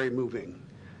very, very moving.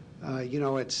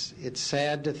 It's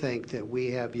sad to think that we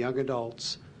have young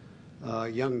adults,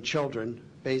 young children,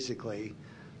 basically,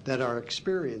 that are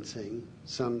experiencing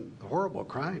some horrible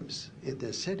crimes in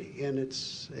this city, and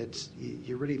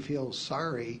you really feel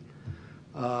sorry.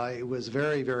 It was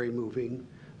very, very moving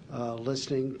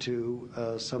listening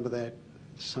to some of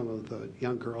the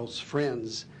young girl's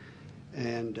friends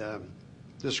and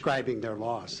describing their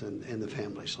loss and the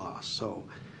family's loss. So,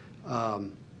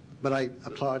 but I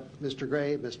applaud Mr.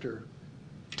 Gray, Mr.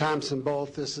 Thompson,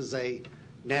 both. This is a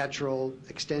natural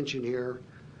extension here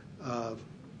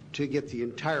to get the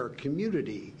entire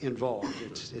community involved.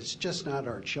 It's just not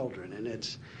our children, and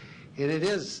it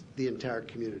is the entire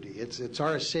community. It's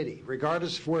our city.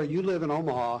 Regardless of where you live in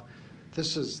Omaha,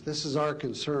 this is our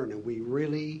concern, and we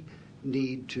really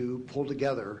need to pull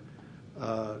together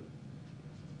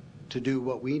to do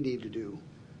what we need to do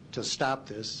to stop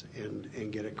this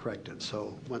and get it corrected.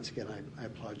 So once again, I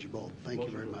applaud you both. Thank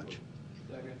you very much.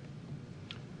 Second.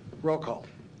 Roll call.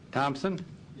 Thompson?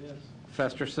 Yes.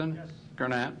 Festerson? Yes.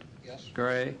 Gurnett? Yes.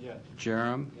 Gray? Yes.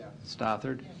 Jerem? Yes.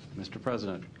 Stothard? Mr.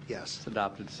 President? Yes. It's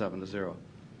adopted 7-0.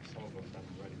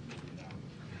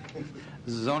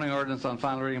 Zoning ordinance on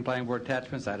final reading, planning board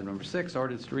attachments, item number 6,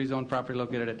 ordinance to rezone property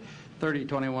located at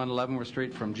 3021 Leavenworth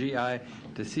Street from GI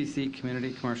to CC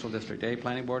Community Commercial District A.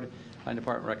 Planning board, planning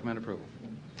department recommend approval.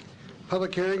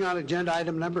 Public hearing on agenda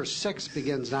item number 6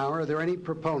 begins now. Are there any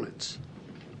proponents?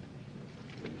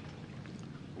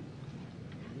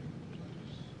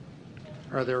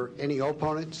 Are there any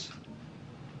opponents?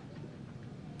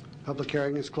 Public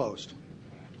hearing is closed.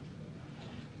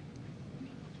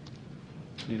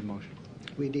 Need a motion.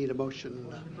 We need a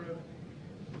motion.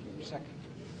 Second.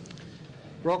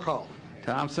 Roll call.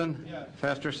 Thompson? Yes.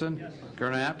 Festerson? Yes.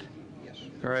 Gurnett? Yes.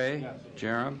 Gray? Yes.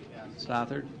 Jerem?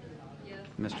 Stothard?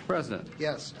 Mr. President?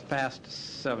 Yes. Passed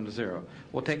 7-0.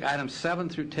 We'll take items 7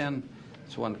 through 10.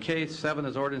 It's one case. 7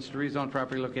 is ordinance to rezone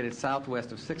property located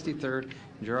southwest of 63rd and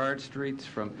Girard Streets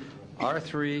from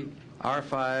R3,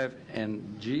 R5,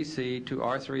 and GC to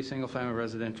R3 single-family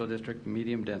residential district,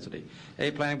 medium density.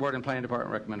 A, Planning Board and Planning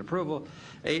Department recommend approval.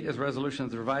 8 is resolution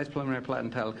of the revised preliminary plat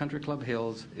entitled Country Club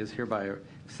Hills is hereby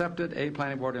accepted. A,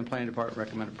 Planning Board and Planning Department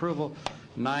recommend approval.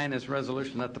 9 is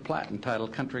resolution that the plat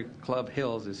entitled Country Club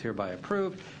Hills is hereby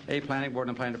approved. A, Planning Board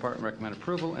and Planning Department recommend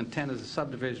approval. And 10 is a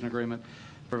subdivision agreement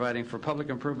providing for public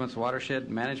improvements, watershed,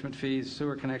 management fees,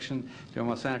 sewer connection to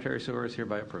Omaha sanitary sewer is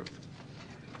hereby approved.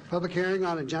 Public hearing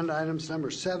on agenda items number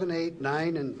 7, 8,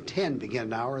 9, and 10 begin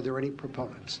now. Are there any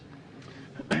proponents?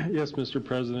 Yes, Mr.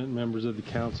 President, members of the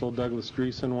council. Douglas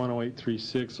Dreesen,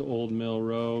 10836 Old Mill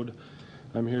Road.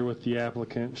 I'm here with the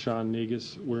applicant, Sean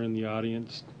Negus. We're in the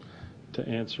audience to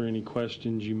answer any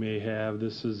questions you may have.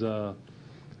 This is a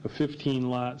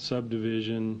 15-lot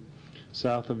subdivision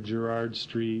south of Girard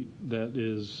Street that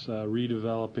is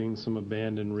redeveloping some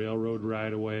abandoned railroad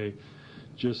right-of-way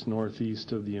just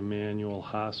northeast of the Emmanuel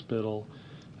Hospital.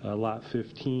 Lot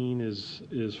 15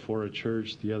 is for a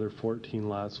church. The other 14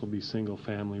 lots will be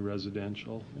single-family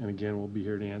residential. And again, we'll be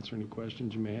here to answer any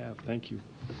questions you may have. Thank you.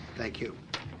 Thank you.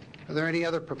 Are there any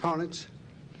other proponents?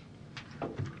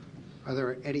 Are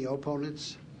there any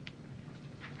opponents?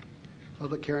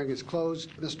 Public hearing is closed.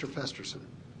 Mr. Festerson.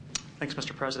 Thanks,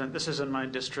 Mr. President. This is in my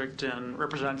district and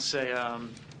represents a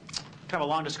kind of a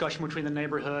long discussion between the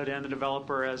neighborhood and the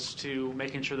developer as to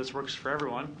making sure this works for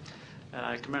everyone.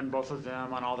 I commend both of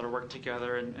them on all their work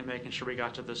together and making sure we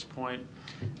got to this point.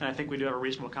 And I think we do have a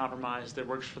reasonable compromise that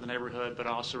works for the neighborhood, but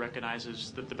also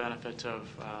recognizes the benefit of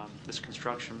this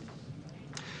construction.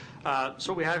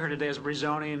 So what we have here today is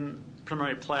rezoning,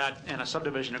 preliminary plat, and a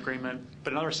subdivision agreement.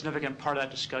 But another significant part of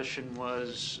that discussion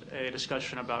was a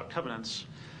discussion about covenants.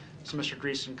 So, Mr.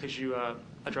 Dreesen, could you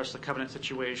address the covenant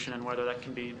situation and whether that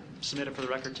can be submitted for the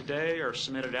record today or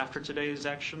submitted after today's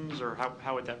actions, or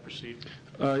how would that proceed?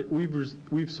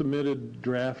 We've submitted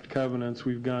draft covenants.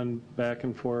 We've gone back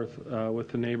and forth with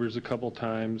the neighbors a couple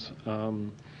times,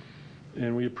 and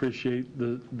we appreciate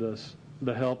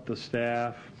the help the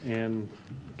staff and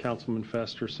Councilman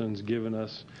Festerson's given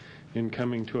us in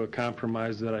coming to a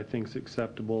compromise that I think is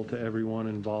acceptable to everyone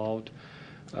involved.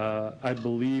 I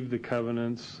believe the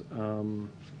covenants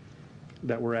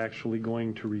that we're actually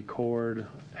going to record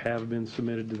have been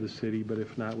submitted to the city, but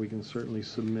if not, we can certainly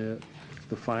submit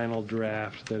the final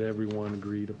draft that everyone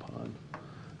agreed upon.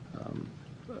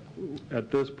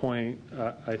 At this point,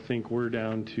 I think we're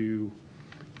down to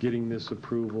getting this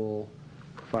approval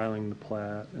filing the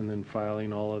plat, and then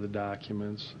filing all of the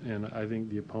documents. And I think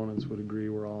the opponents would agree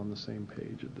we're all on the same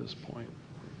page at this point.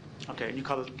 Okay, and you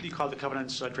call the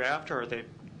covenants a draft, or are they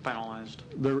finalized?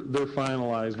 They're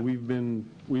finalized. We've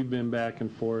been back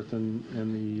and forth,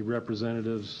 and the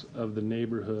representatives of the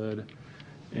neighborhood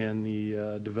and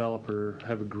the developer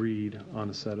have agreed on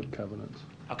a set of covenants.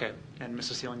 Okay, and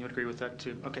Mrs. Thielen, you would agree with that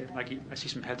too? Okay, Mikey, I see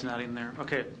some heads nodding there.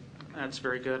 Okay, that's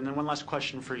very good. And then one last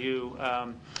question for you.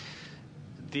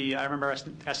 I remember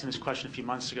asking this question a few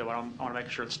months ago, but I want to make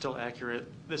sure it's still accurate.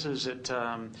 This is at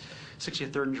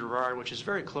 63rd and Girard, which is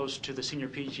very close to the senior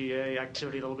PGA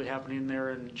activity that will be happening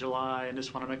there in July, and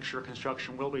just want to make sure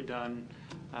construction will be done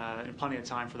in plenty of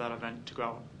time for that event to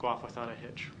go off without a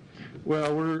hitch.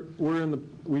 Well,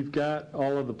 we've got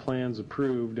all of the plans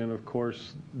approved, and of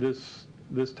course this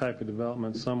type of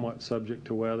development is somewhat subject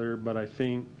to weather, but I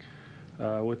think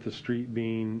with the street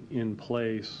being in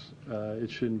place, it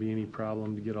shouldn't be any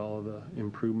problem to get all of the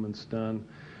improvements done.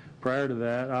 Prior to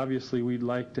that, obviously we'd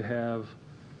like to have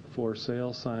for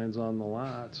sale signs on the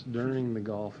lots during the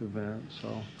golf event,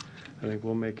 so I think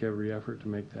we'll make every effort to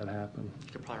make that happen.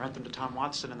 You could probably rent them to Tom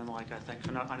Watson and then I think.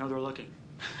 I know they're looking.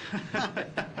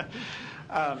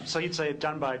 So you'd say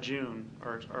done by June,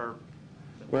 or?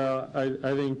 Well,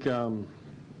 I think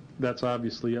that's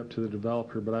obviously up to the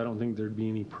developer, but I don't think there'd be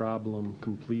any problem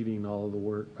completing all of the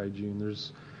work by June.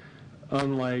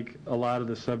 Unlike a lot of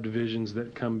the subdivisions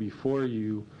that come before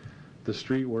you, the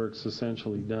street work's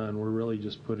essentially done. We're really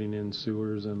just putting in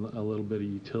sewers and a little bit of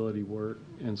utility work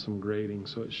and some grading,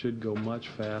 so it should go much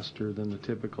faster than the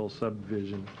typical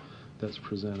subdivision that's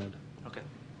presented. Okay,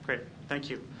 great. Thank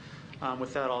you.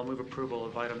 With that, I'll move approval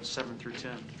of items 7 through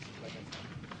 10.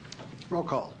 Roll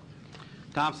call.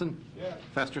 Thompson? Yes.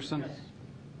 Festerson? Yes.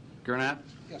 Gurnett?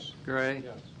 Yes. Gray?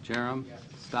 Yes. Jerem? Yes.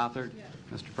 Stothard?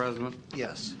 Mr. President?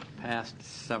 Yes. Passed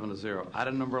 7-0.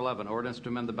 Item number 11, ordinance to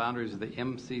amend the boundaries of the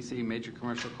MCC Major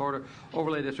Commercial Corridor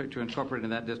Overlay District to incorporate in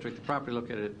that district the property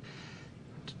located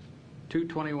at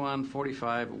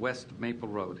 22145 West Maple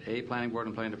Road. A, Planning Board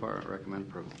and Planning Department recommend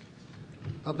approval.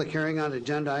 Public hearing on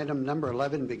agenda item number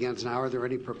 11 begins now. Are there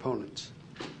any proponents?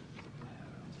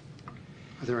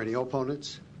 Are there any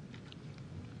opponents?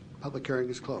 Public hearing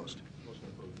is closed.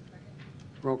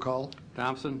 Roll call.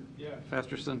 Thompson? Yes.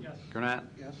 Festerson? Yes. Gurnett?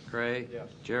 Yes. Gray? Yes.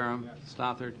 Jerem? Yes.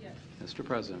 Stothard? Yes. Mr.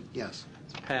 President? Yes.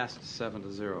 It's passed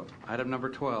 7-0. Item number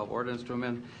 12, ordinance to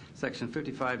amend Section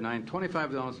 55.925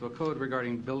 of the Municipal Code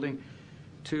regarding building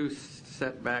 2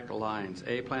 setback lines.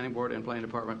 A, Planning Board and Planning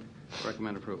Department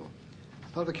recommend approval.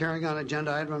 Public hearing on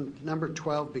agenda item number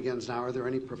 12 begins now. Are there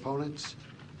any proponents?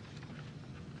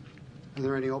 Are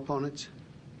there any opponents?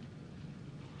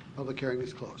 Public hearing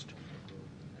is closed.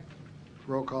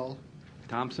 Roll call.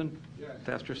 Thompson? Yes.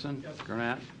 Festerson? Yes.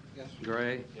 Gurnett? Yes.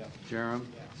 Gray? Yes. Jerem?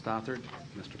 Stothard?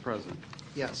 Mr. President?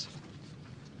 Yes.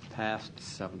 Passed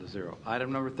 7-0.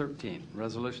 Item number 13,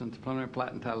 resolution to preliminary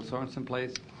plat entitled Sorensen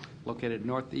Place, located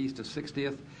northeast of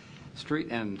 60th Street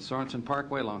and Sorensen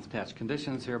Parkway, along with attached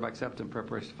conditions. Hereby accepted and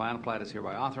preparation of final plat is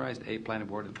hereby authorized. A, Planning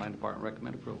Board and Planning Department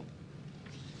recommend approval.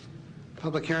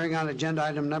 Public hearing on agenda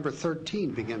item number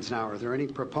 13 begins now. Are there any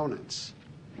proponents?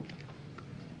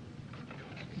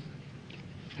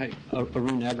 Hi,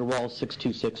 Arun Agarwal,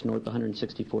 626 North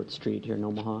 164th Street here in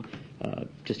Omaha.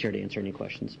 Just here to answer any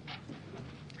questions.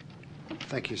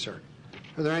 Thank you, sir.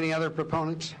 Are there any other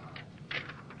proponents?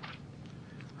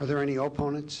 Are there any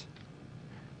opponents?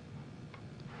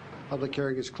 Public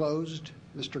hearing is closed.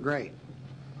 Mr. Gray.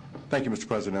 Thank you, Mr.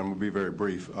 President. We'll be very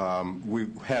brief.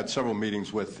 We've had several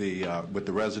meetings with the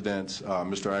residents.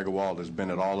 Mr. Agarwal has been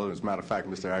at all of them. As a matter of fact,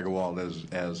 Mr. Agarwal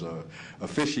has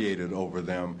officiated over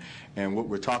them. And what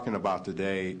we're talking about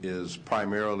today is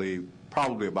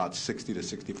probably about 60 to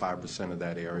 65% of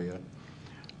that area.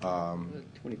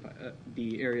 25.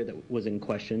 The area that was in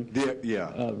question.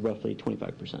 Roughly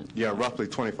 25%. Yeah, roughly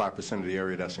 25% of the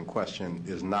area that's in question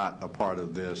is not a part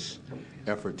of this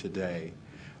effort today.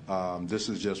 This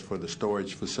is just for the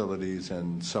storage facilities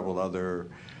and several other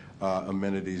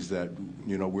amenities that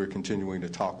we're continuing to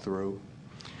talk through.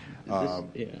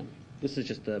 This is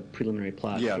just the preliminary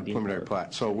plat. Yeah, preliminary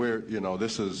plat. So we're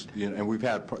this is and we've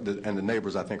had and the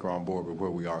neighbors I think are on board with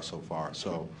where we are so far.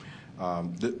 So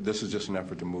this is just an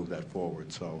effort to move that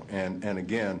forward. So and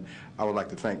again, I would like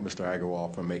to thank Mr.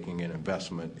 Agarwal for making an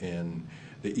investment in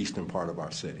the eastern part of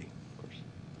our city. Of course.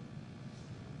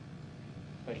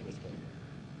 Thank you, Mr. President.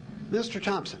 Mr.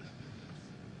 Thompson.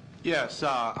 Yes,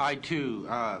 I too,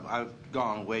 I've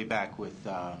gone way back with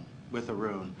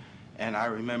Arun, and I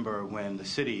remember when the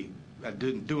city,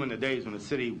 during the days when the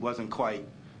city wasn't quite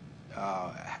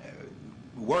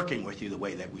working with you the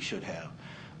way that we should have.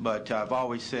 But I've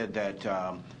always said that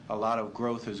a lot of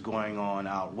growth is going on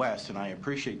out west, and I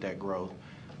appreciate that growth.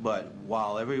 But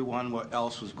while everyone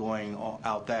else was going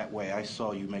out that way, I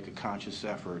saw you make a conscious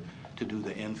effort to do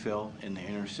the infill in the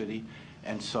inner city.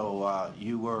 And so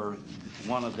you were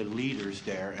one of the leaders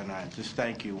there, and I just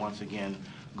thank you once again,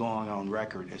 going on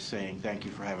record as saying thank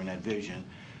you for having that vision.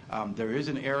 There is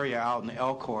an area out in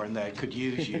Elkhorn that could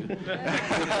use you.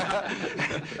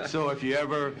 So if you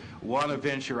ever want to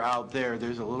venture out there,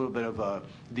 there's a little bit of a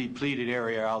depleted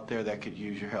area out there that could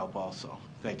use your help also.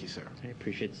 Thank you, sir. I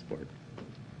appreciate the support.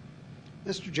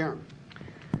 Mr. Jerem.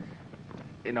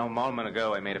 You know, a moment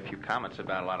ago I made a few comments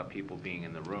about a lot of people being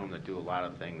in the room that do a lot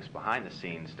of things behind the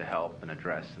scenes to help and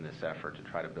address in this effort to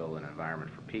try to build an environment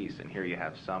for peace. And here you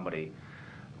have somebody,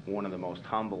 one of the most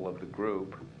humble of the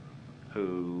group,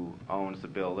 who owns the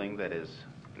building that is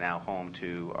now home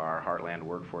to our Heartland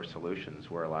Workforce Solutions,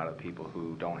 where a lot of people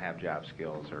who don't have job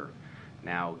skills are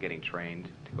now getting trained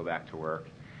to go back to work,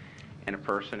 and a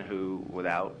person who,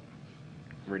 without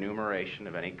remuneration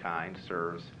of any kind,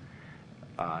 serves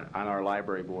on our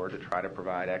library board to try to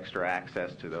provide extra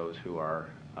access to those who are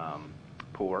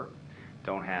poor,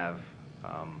 don't have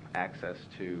access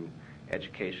to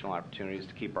educational opportunities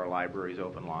to keep our libraries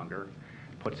open longer,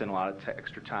 puts in a lot of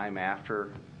extra time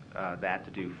after that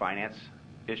to do finance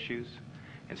issues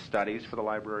and studies for the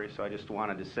library. So I just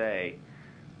wanted to say,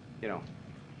 you know,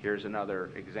 here's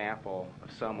another example of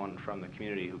someone from the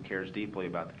community who cares deeply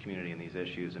about the community and these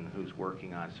issues and who's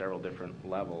working on several different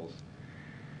levels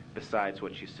besides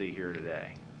what you see here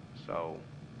today. So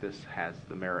this has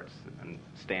the merits and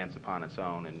stands upon its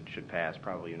own and should pass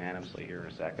probably unanimously here in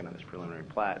a second on this preliminary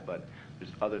plat, but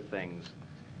there's other things.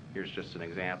 Here's just an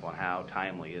example on how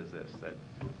timely is this that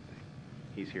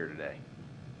he's here today.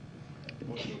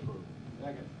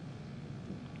 Second.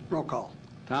 Roll call.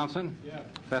 Thompson? Yes.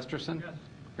 Festerson? Yes.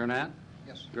 Gurnett?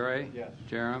 Yes. Gray? Yes.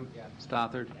 Jerem? Yes.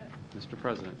 Stothard? Mr.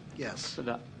 President? Yes.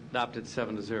 Adopted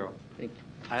 7-0.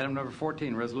 Item number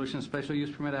 14, resolution special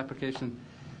use permit application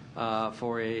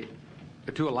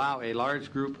to allow a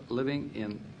large group living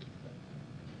in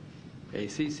a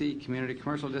CC Community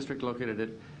Commercial District located at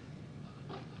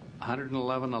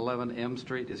 11111 M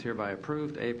Street is hereby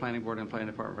approved. A, Planning Board and Planning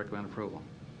Department recommend approval.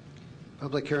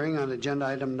 Public hearing on agenda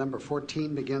item number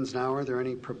 14 begins now. Are there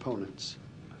any proponents?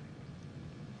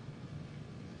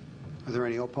 Are there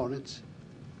any opponents?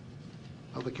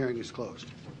 Public hearing is closed.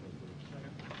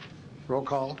 Roll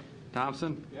call.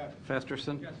 Thompson? Yes.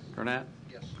 Festerson? Yes. Gurnett?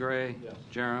 Yes. Gray? Yes.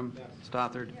 Jerem? Yes.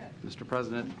 Stothard? Yes. Mr.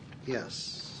 President?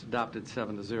 Yes. Adopted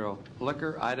 7-0.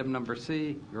 Liquor, item number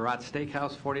C, Garage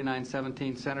Steakhouse,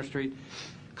 4917 Center Street,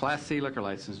 Class C liquor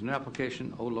license, new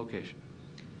application, old location.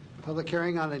 Public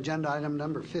hearing on agenda item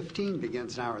number 15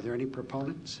 begins now. Are there any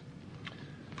proponents?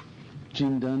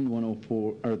 Gene Dunn,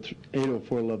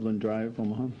 804 Loveland Drive,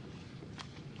 Omaha.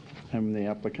 I'm the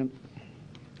applicant.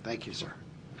 Thank you, sir.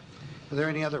 Are there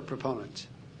any other proponents?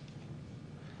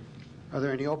 Are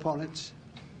there any opponents?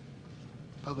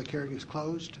 Public hearing is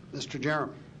closed. Mr. Jerem.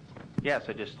 Yes,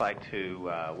 I'd just like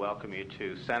to welcome you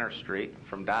to Center Street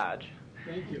from Dodge.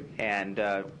 Thank you. And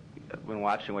I've been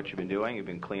watching what you've been doing. You've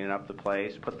been cleaning up the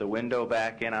place, put the window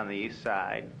back in on the east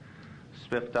side,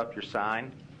 spiffed up your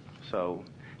sign. So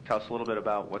tell us a little bit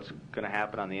about what's going to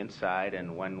happen on the inside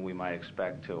and when we might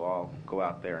expect to all go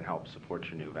out there and help support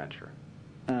your new venture.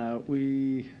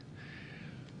 We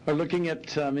are looking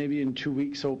at maybe in 2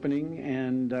 weeks opening,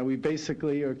 and we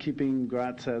basically are keeping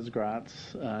Gratz as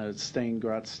Gratz, staying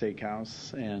Gratz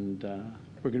Steakhouse, and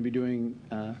we're going to be doing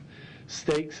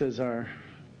steaks as our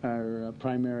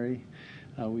primary.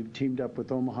 We've teamed up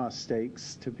with Omaha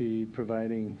Steaks to be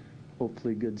providing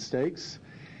hopefully good steaks,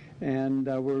 and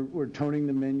we're toning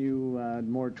the menu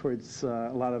more towards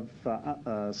a lot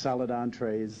of salad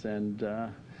entrees,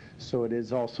 and so it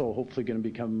is also hopefully going to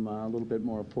become a little bit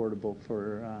more affordable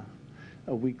for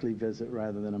a weekly visit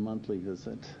rather than a monthly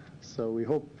visit. So we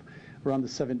hope around the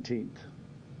 17th.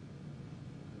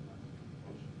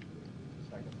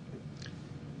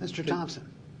 Mr. Thompson.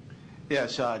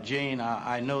 Yes, Jane,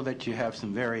 I know that you have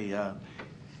some very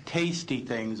tasty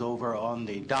things over on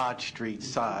the Dodge Street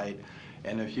side,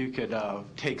 and if you could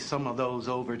take some of those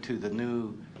over to the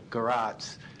new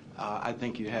garage, I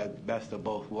think you have best of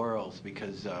both worlds,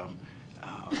 because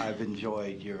I've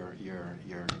enjoyed your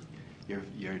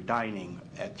dining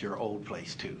at your old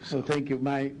place too. So Well, thank you.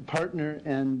 My partner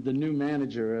and the new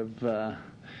manager of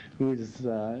who is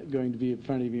going to be in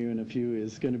front of you in a few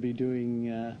is going to be doing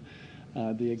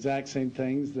the exact same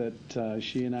things that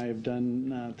she and I have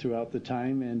done throughout the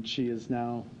time, and she is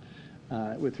now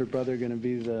with her brother going to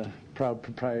be the proud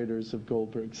proprietors of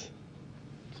Goldberg's.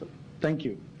 So thank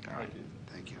you. All right.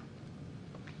 Thank you.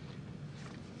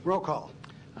 Roll call.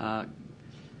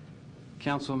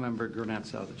 Councilmember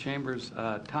Gurnett's out of the chambers.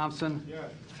 Thompson?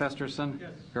 Yes. Festerson?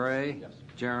 Yes. Gray? Yes.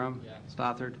 Jerem?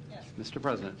 Stothard? Yes. Mr.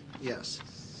 President? Yes.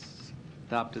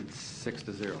 Adopted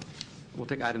 6-0. We'll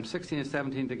take items 16 and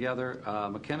 17 together.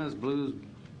 McKenna's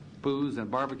Booze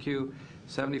and Barbecue,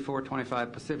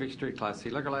 7425 Pacific Street, Class C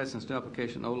liquor license, new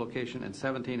application, no location, and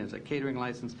 17 is a catering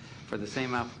license for the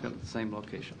same applicant at the same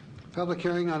location. Public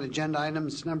hearing on agenda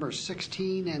items number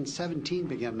 16 and 17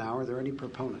 begin now. Are there any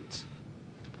proponents?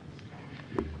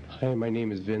 Hi, my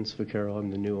name is Vince Vaccaro.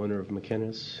 I'm the new owner of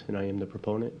McKenna's, and I am the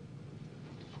proponent.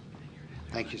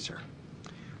 Thank you, sir.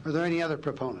 Are there any other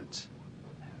proponents?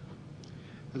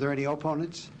 Are there any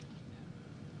opponents?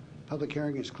 Public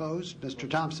hearing is closed. Mr.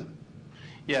 Thompson.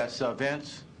 Yes,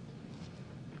 Vince,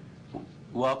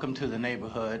 welcome to the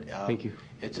neighborhood. Thank you.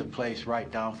 It's a place right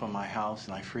down from my house,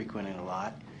 and I frequent it a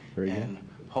lot. Very good. And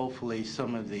hopefully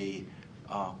some of the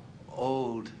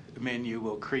old menu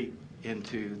will creep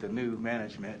into the new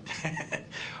management.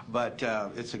 But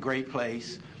it's a great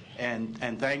place. And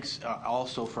thanks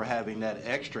also for having that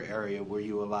extra area where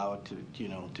you allow it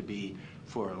to be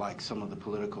for like some of the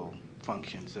political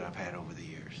functions that I've had over the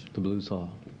years. The Blues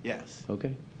Hall. Yes.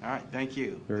 Okay. All right, thank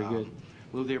you. Very good.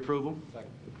 Move the approval.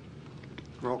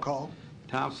 Roll call.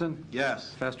 Thompson?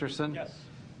 Yes. Festerson? Yes.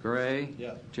 Gray?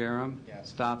 Yes. Jerem?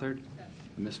 Yes. Stothard?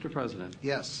 Mr. President?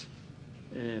 Yes.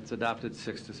 It's adopted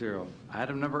 6-0.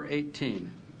 Item number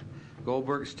 18,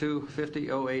 Goldberg's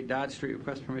 25008 Dodge Street,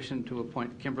 request permission to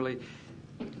appoint Kimberly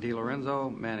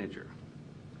DiLorenzo, manager.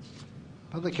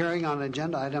 Public hearing on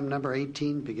agenda item number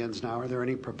 18 begins now. Are there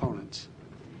any proponents?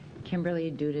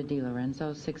 Kimberly Duda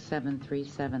DiLorenzo,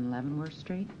 6737 Leavenworth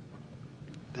Street.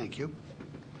 Thank you.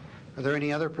 Are there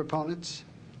any other proponents?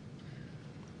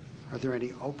 Are there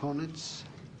any opponents?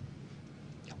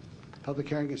 Public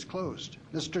hearing is closed.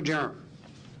 Mr. Jerem.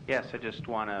 Yes, I just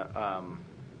want to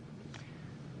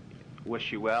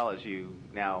wish you well as you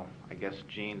now, I guess,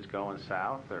 Gene's going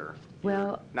south, or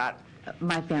Well, not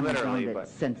my family's literally, owned it but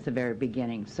since the very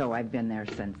beginning, so I've been there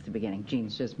since the beginning.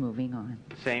 Gene's just moving on.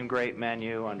 same great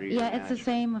menu under your Yeah, it's the management.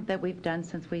 same that we've done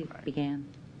since we began.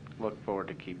 Look forward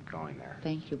to keep going there.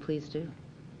 Thank you. Please do.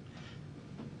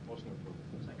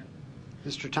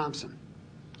 Mr. Thompson.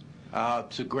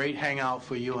 It's a great hangout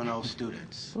for UNO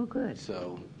students. Well, good.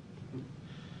 So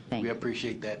Thank we you.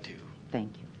 appreciate that too.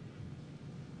 Thank you.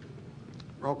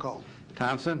 Roll call.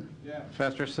 Thompson? Yes.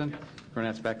 Festerson?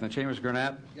 Gurnett's back in the chambers.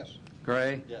 Gurnett? Yes.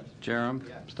 Gray? Yes. Jerem?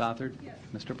 Yes. Stothard?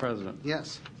 Mr. President?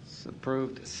 Yes. It's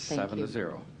approved Thank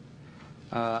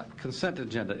 7-0. Consent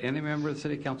agenda. Any member of the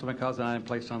City Council may cause an item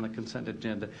placed on the consent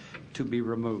agenda to be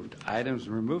removed. Items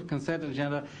removed consent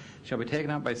agenda shall be taken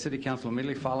up by City Council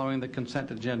immediately following the consent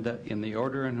agenda in the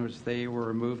order in which they were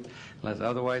removed, unless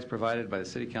otherwise provided by the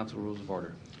City Council Rules of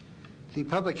Order. The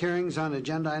public hearings on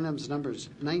agenda items numbers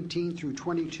 19 through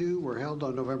 22 were held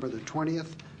on November the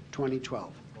 20th,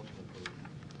 2012.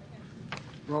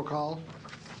 Roll call.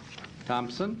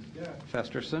 Thompson? Yes.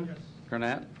 Festerson? Yes.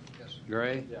 Gurnett? Yes.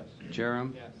 Gray? Yes.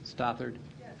 Jerem? Yes. Stothard?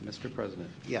 Mr. President?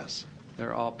 Yes.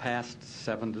 They're all passed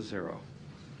 7-0.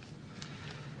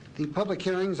 The public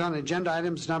hearings on agenda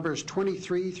items numbers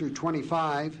 23 through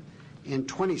 25 and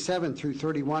 27 through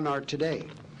 31 are today.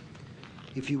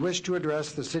 If you wish to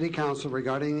address the City Council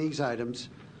regarding these items,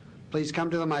 please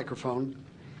come to the microphone,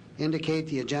 indicate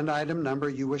the agenda item number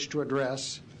you wish to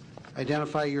address,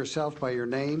 identify yourself by your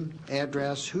name,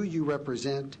 address, who you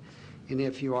represent, and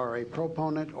if you are a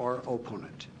proponent or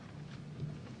opponent.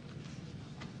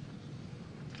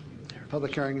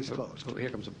 Public hearing is closed. Oh, here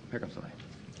comes somebody.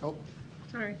 Oh.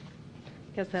 Sorry.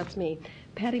 Guess that's me.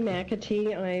 Patty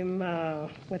McAtee. I'm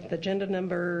with agenda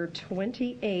number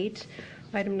 28.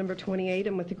 Item number 28,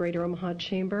 I'm with the Greater Omaha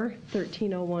Chamber,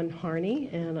 1301 Harney,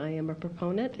 and I am a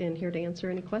proponent and here to answer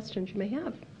any questions you may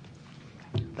have.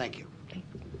 Thank you.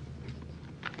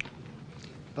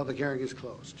 Public hearing is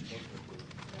closed.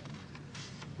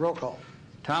 Roll call.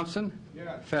 Thompson?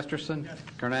 Yes. Festerson? Yes.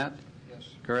 Gurnett? Yes.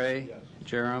 Gray? Yes.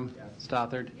 Jerem? Yes.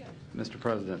 Stothard? Mr.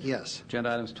 President? Yes.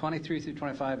 Agenda items 23 through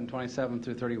 25 and 27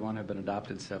 through 31 have been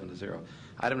adopted 7-0.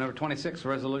 Item number 26,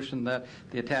 resolution that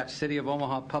the attached City of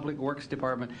Omaha Public Works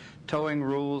Department towing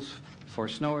rules for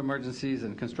snow emergencies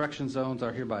and construction zones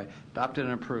are hereby adopted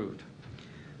and approved.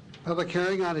 Public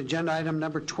hearing on agenda item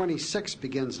number 26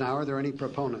 begins now. Are there any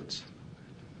proponents?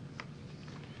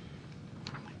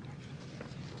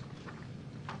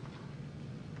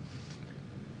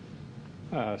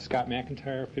 Scott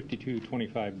McIntyre,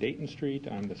 5225 Dayton Street.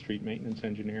 I'm the street maintenance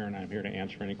engineer, and I'm here to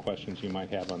answer any questions you might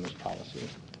have on this policy.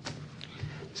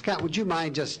 Scott, would you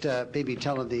mind just maybe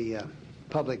telling the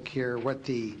public here what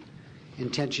the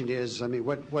intention is? I mean,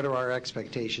 what are our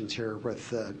expectations here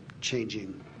with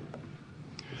changing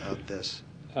of this?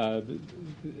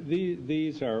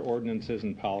 These are ordinances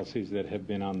and policies that have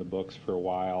been on the books for a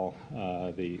while.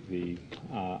 The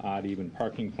odd-even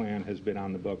parking plan has been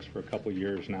on the books for a couple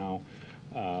years now.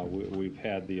 We've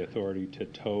had the authority to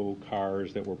tow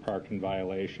cars that were parked in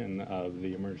violation of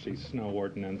the emergency snow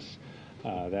ordinance.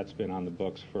 That's been on the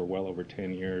books for well over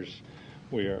 10 years.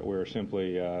 We're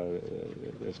simply,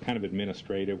 it's kind of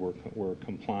administrative. We're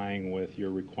complying with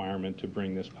your requirement to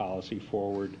bring this policy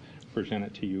forward, present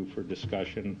it to you for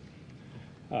discussion.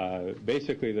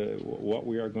 Basically, what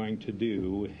we are going to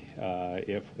do,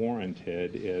 if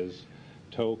warranted, is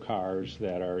tow cars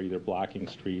that are either blocking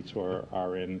streets or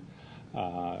are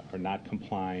not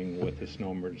complying with the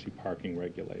snow emergency parking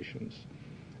regulations.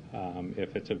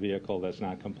 If it's a vehicle that's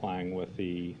not complying with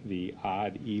the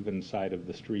odd-even side of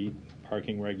the street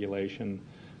parking regulation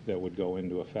that would go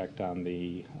into effect on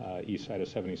the east side of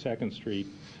 72nd Street,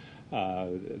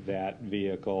 that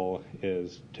vehicle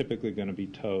is typically going to be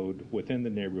towed within the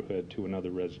neighborhood to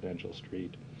another residential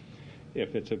street.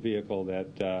 If it's a vehicle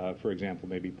that, for example,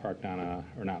 may be parked on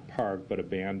or not parked, but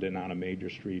abandoned on a major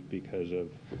street because of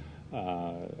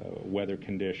weather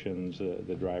conditions,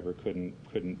 the driver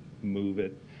couldn't move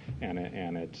it,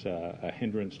 and it's a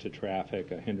hindrance to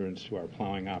traffic, a hindrance to our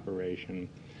plowing operation,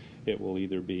 it will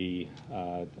either be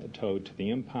towed to the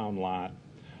impound lot,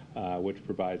 which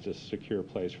provides a secure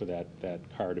place for that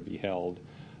car to be held,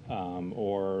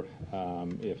 or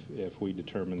if we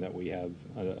determine that we have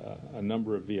a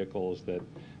number of vehicles that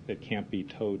can't be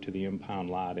towed to the impound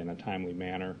lot in a timely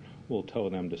manner, we'll tow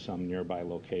them to some nearby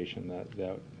location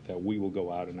that we will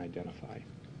go out and identify.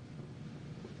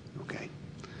 Okay.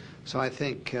 So I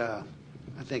think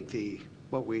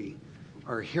what we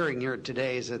are hearing here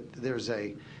today is that there's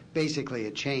basically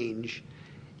a change.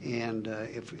 And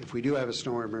if we do have a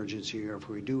snow emergency, or if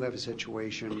we do have a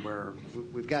situation where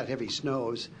we've got heavy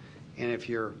snows, and if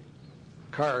your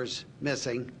car's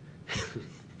missing,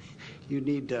 you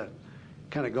need to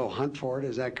kind of go hunt for it.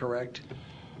 Is that correct?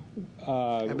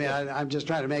 I mean, I'm just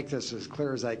trying to make this as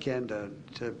clear as I can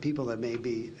to people that may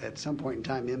be at some point in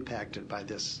time impacted by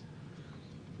this.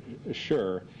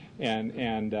 Sure.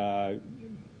 And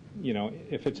you know,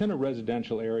 if it's in a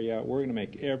residential area, we're going to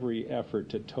make every effort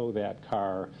to tow that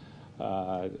car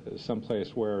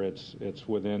someplace where it's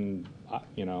within,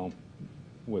 you know,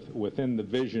 within the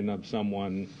vision of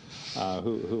someone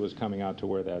who is coming out to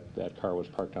where that car was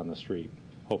parked on the street.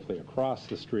 Hopefully across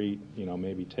the street, you know,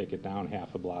 maybe take it down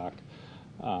half a block.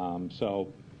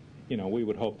 So, you know, we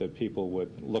would hope that people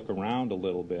would look around a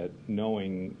little bit,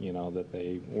 knowing, you know, that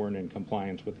they weren't in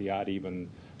compliance with the odd-even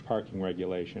parking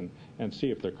regulation, and see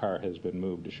if their car has been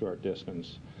moved a short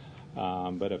distance.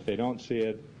 But if they don't see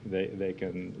it, they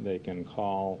can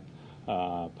call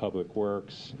Public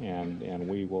Works, and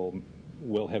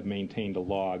we'll have maintained a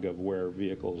log of where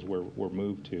vehicles were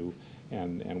moved to,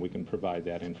 and we can provide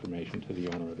that information to the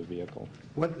owner of the vehicle.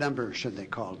 What number should they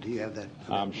call? Do you have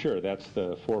that? Sure. That's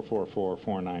the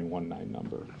 444-4919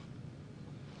 number.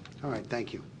 All right.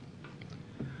 Thank you.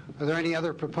 Are there any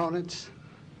other proponents?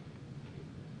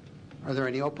 Are there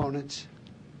any opponents?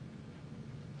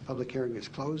 Public hearing is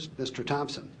closed. Mr.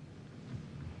 Thompson.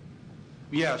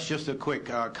 Yes, just a quick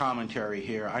commentary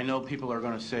here. I know people are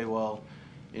going to say, well,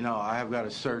 you know, I have got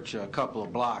to search a couple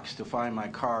of blocks to find my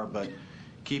car, but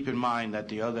keep in mind that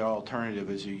the other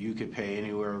alternative is you could pay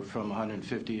anywhere from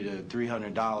 $150 to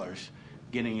 $300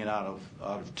 getting it out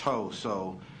of tow.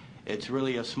 So it's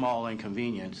really a small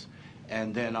inconvenience.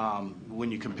 And then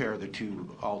when you compare the two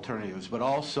alternatives, but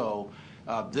also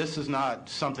this is not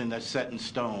something that's set in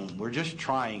stone. We're just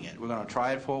trying it. We're going to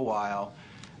try it for a while,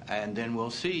 and then we'll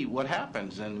see what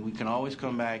happens. And we can always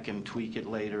come back and tweak it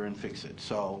later and fix it.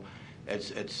 So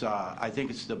it's I think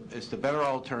it's the better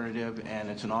alternative, and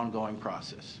it's an ongoing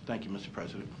process. Thank you, Mr.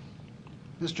 President.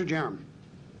 Mr. Jerem.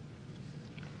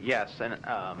 Yes, and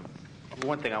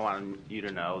one thing I want you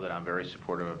to know that I'm very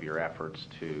supportive of your efforts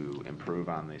to improve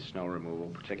on the snow removal,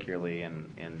 particularly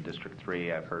in District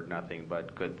 3. I've heard nothing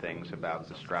but good things about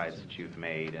the strides that you've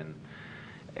made and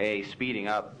speeding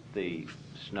up the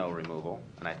snow removal,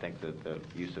 and I think that the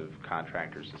use of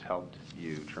contractors has helped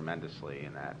you tremendously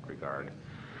in that regard.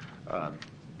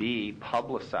 B,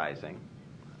 publicizing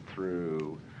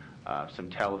through some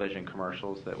television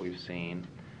commercials that we've seen,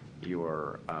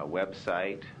 your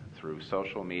website, through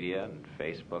social media and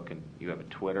Facebook, and you have a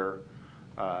Twitter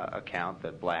account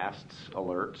that blasts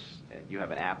alerts. You have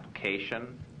an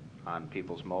application on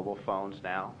people's mobile phones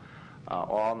now,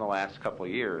 all in the last couple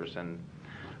of years. And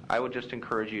I would just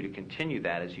encourage you to continue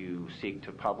that as you seek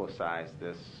to publicize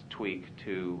this tweak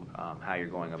to how you're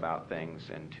going about things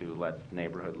and to let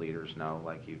neighborhood leaders know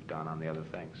like you've done on the other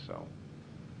things. So.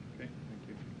 Okay,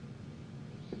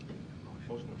 thank you.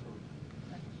 Motion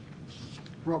approved.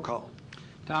 Roll call.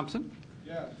 Thompson?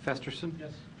 Yes. Festerson?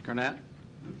 Yes. Gurnett?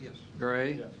 Yes.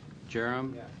 Gray? Yes.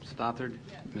 Jerem? Yes. Stothard?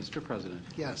 Mr. President.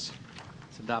 Yes.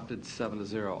 It's adopted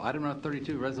 7-0. Item number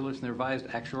 32, resolution, the revised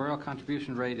actuarial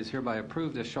contribution rate is hereby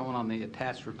approved as shown on the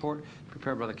attached report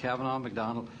prepared by the Kavanaugh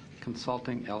McDonald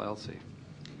Consulting, LLC.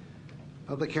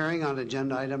 Public hearing on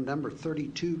agenda item number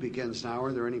 32 begins now.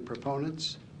 Are there any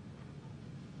proponents?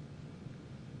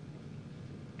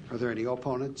 Are there any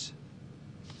opponents?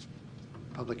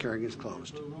 Public hearing is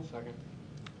closed. Second.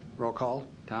 Roll call.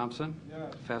 Thompson?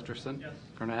 Yes. Festerson? Yes.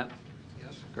 Gurnett?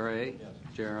 Yes. Gray? Yes.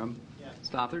 Jerem? Yes.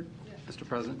 Stothard? Mr.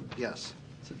 President. Yes.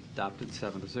 It's adopted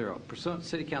 7-0. Pursuant to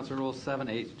City Council Rule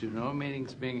 7H, due to no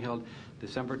meetings being held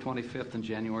December 25th and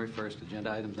January 1st,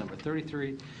 agenda items number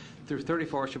 33 through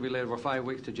 34 shall be laid over 5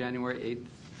 weeks to January 8th,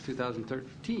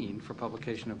 2013 for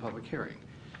publication and public hearing.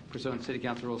 Pursuant to City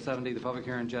Council Rule 70, the public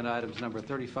hearing agenda items number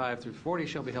 35 through 40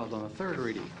 shall be held on the third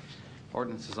reading.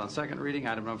 Ordinances on second reading.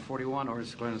 Item number 41,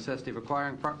 ordinance declaring necessity of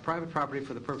acquiring private property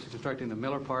for the purpose of constructing the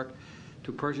Miller Park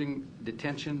to Pershing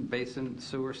Detention Basin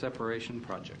Sewer Separation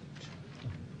Project.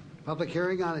 Public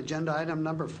hearing on agenda item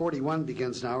number 41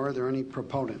 begins now. Are there any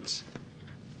proponents?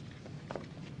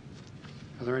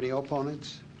 Are there any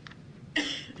opponents?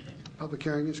 Public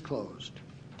hearing is closed.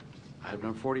 Item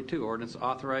number 42, ordinance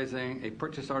authorizing a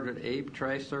purchase order to Abe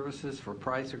Trash Services for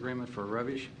price agreement for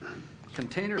rubbish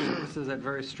container services at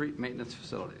various street maintenance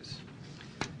facilities.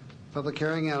 Public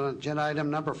hearing on agenda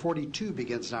item number 42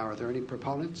 begins now. Are there any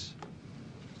proponents?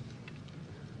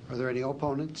 Are there any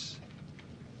opponents?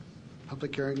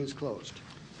 Public hearing is closed.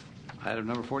 Item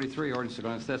number 43, ordinance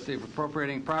declaring necessity of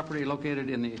appropriating property located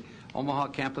in the Omaha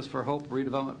Campus for Hope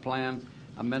redevelopment plan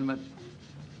amendment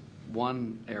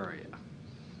 1 area.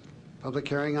 Public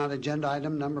hearing on agenda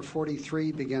item number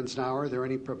 43 begins now. Are there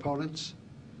any proponents?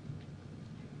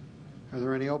 Are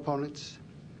there any opponents?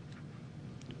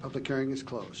 Public hearing is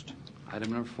closed.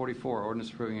 Item number 44,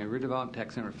 ordinance approving a redevelopment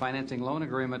tax center financing loan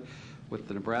agreement with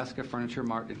the Nebraska Furniture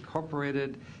Mart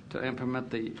Incorporated to implement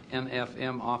the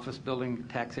NFM office building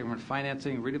tax increment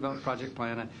financing redevelopment project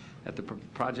plan at the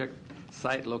project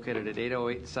site located at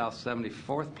 808 South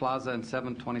 74th Plaza and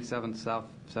 727 South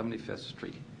 75th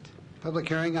Street. Public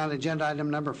hearing on agenda item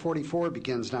number 44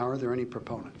 begins now. Are there any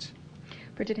proponents?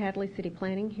 Bridget Hadley, City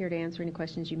Planning, here to answer any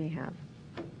questions you may have.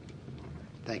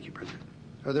 Thank you, Bridget.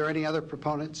 Are there any other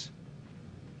proponents?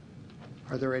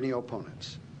 Are there any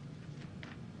opponents?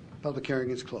 Public hearing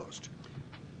is closed.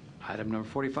 Item number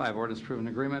 45, ordinance approving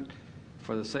agreement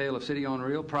for the sale of city-owned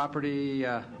real property.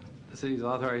 The city is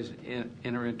authorized to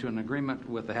enter into an agreement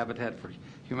with the Habitat for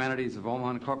Humanities of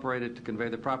Omaha Incorporated to convey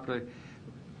the property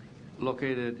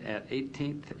located at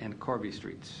 18th and Corby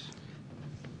Streets.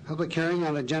 Public hearing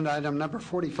on agenda item number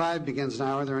 45 begins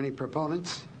now. Are there any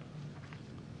proponents?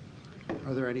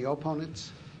 Are there any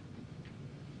opponents?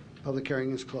 Public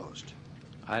hearing is closed.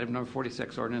 Item number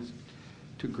 46, ordinance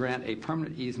to grant a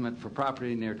permanent easement for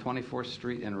property near 24th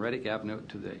Street and Reddick Avenue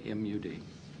to the MUD.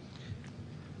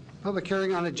 Public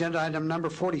hearing on agenda item number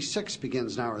 46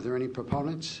 begins now. Are there any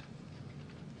proponents?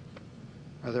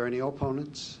 Are there any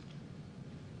opponents?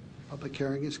 Public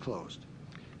hearing is closed.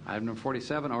 Item number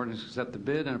 47, ordinance to accept the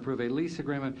bid and approve a lease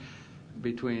agreement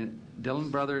between Dillon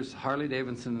Brothers Harley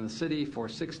Davidson and the city for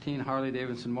 16 Harley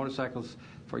Davidson motorcycles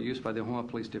for use by the Omaha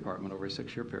Police Department over a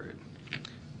 6-year period.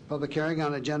 Public hearing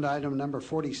on agenda item number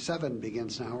 47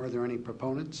 begins now. Are there any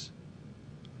proponents?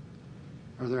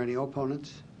 Are there any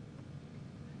opponents?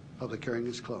 Public hearing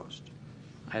is closed.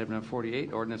 Item number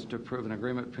 48, ordinance to approve an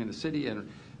agreement between the city and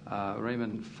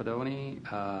Raymond Fedoni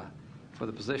for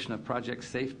the position of Project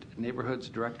Safe Neighborhoods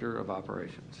Director of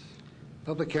Operations.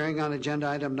 Public hearing on agenda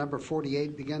item number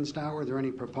 48 begins now. Are there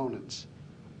any proponents?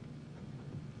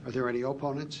 Are there any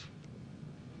opponents?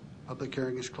 Public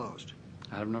hearing is closed.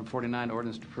 Item number 49,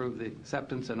 ordinance to approve the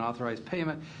acceptance and authorized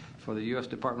payment for the U.S.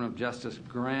 Department of Justice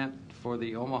grant for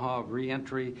the Omaha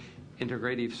Reentry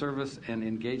Integrative Service and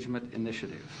Engagement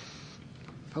Initiative.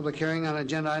 Public hearing on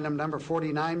agenda item number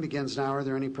 49 begins now. Are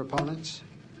there any proponents?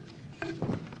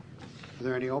 Are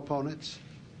there any opponents?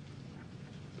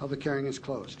 Public hearing is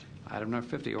closed. Item number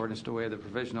 50, ordinance to waive the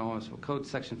provision of Municipal Code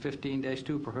Section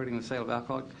 15-2 prohibiting the sale of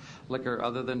alcoholic liquor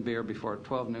other than beer before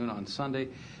 12 noon on Sunday,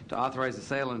 to authorize the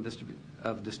sale and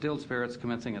of distilled spirits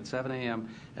commencing at 7 a.m.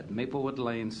 at Maplewood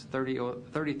Lanes,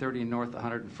 3030 North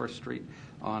 101st Street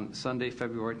on Sunday,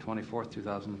 February 24,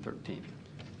 2013.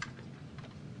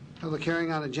 Public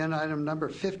hearing on agenda item number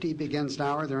 50 begins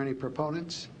now. Are there any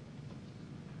proponents?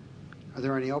 Are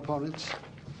there any opponents?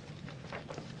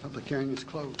 Public hearing is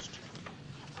closed.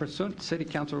 Pursuant to City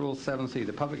Council Rule 7C,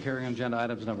 the public hearing on agenda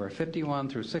items number 51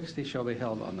 through 60 shall be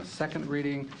held on the second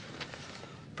reading.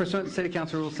 Pursuant to City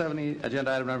Council Rule 70,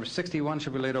 agenda item number 61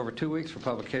 shall be laid over 2 weeks for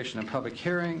publication and public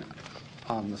hearing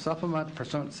on the supplement.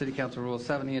 Pursuant to City Council Rule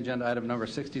 70, agenda item number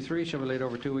 63 shall be laid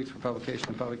over 2 weeks for publication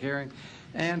and public hearing.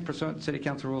 And pursuant to City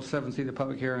Council Rule 7C, the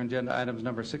public hearing on agenda items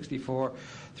number 64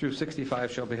 through 65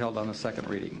 shall be held on the second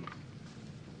reading.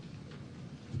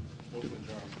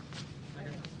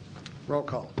 Roll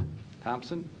call.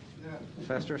 Thompson? Yes.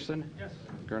 Festerson? Yes.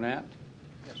 Gurnett?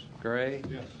 Yes. Gray?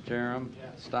 Yes. Jerem?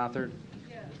 Yes. Stothard?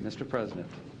 Mr. President?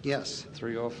 Yes.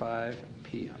 3:05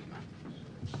 p.m.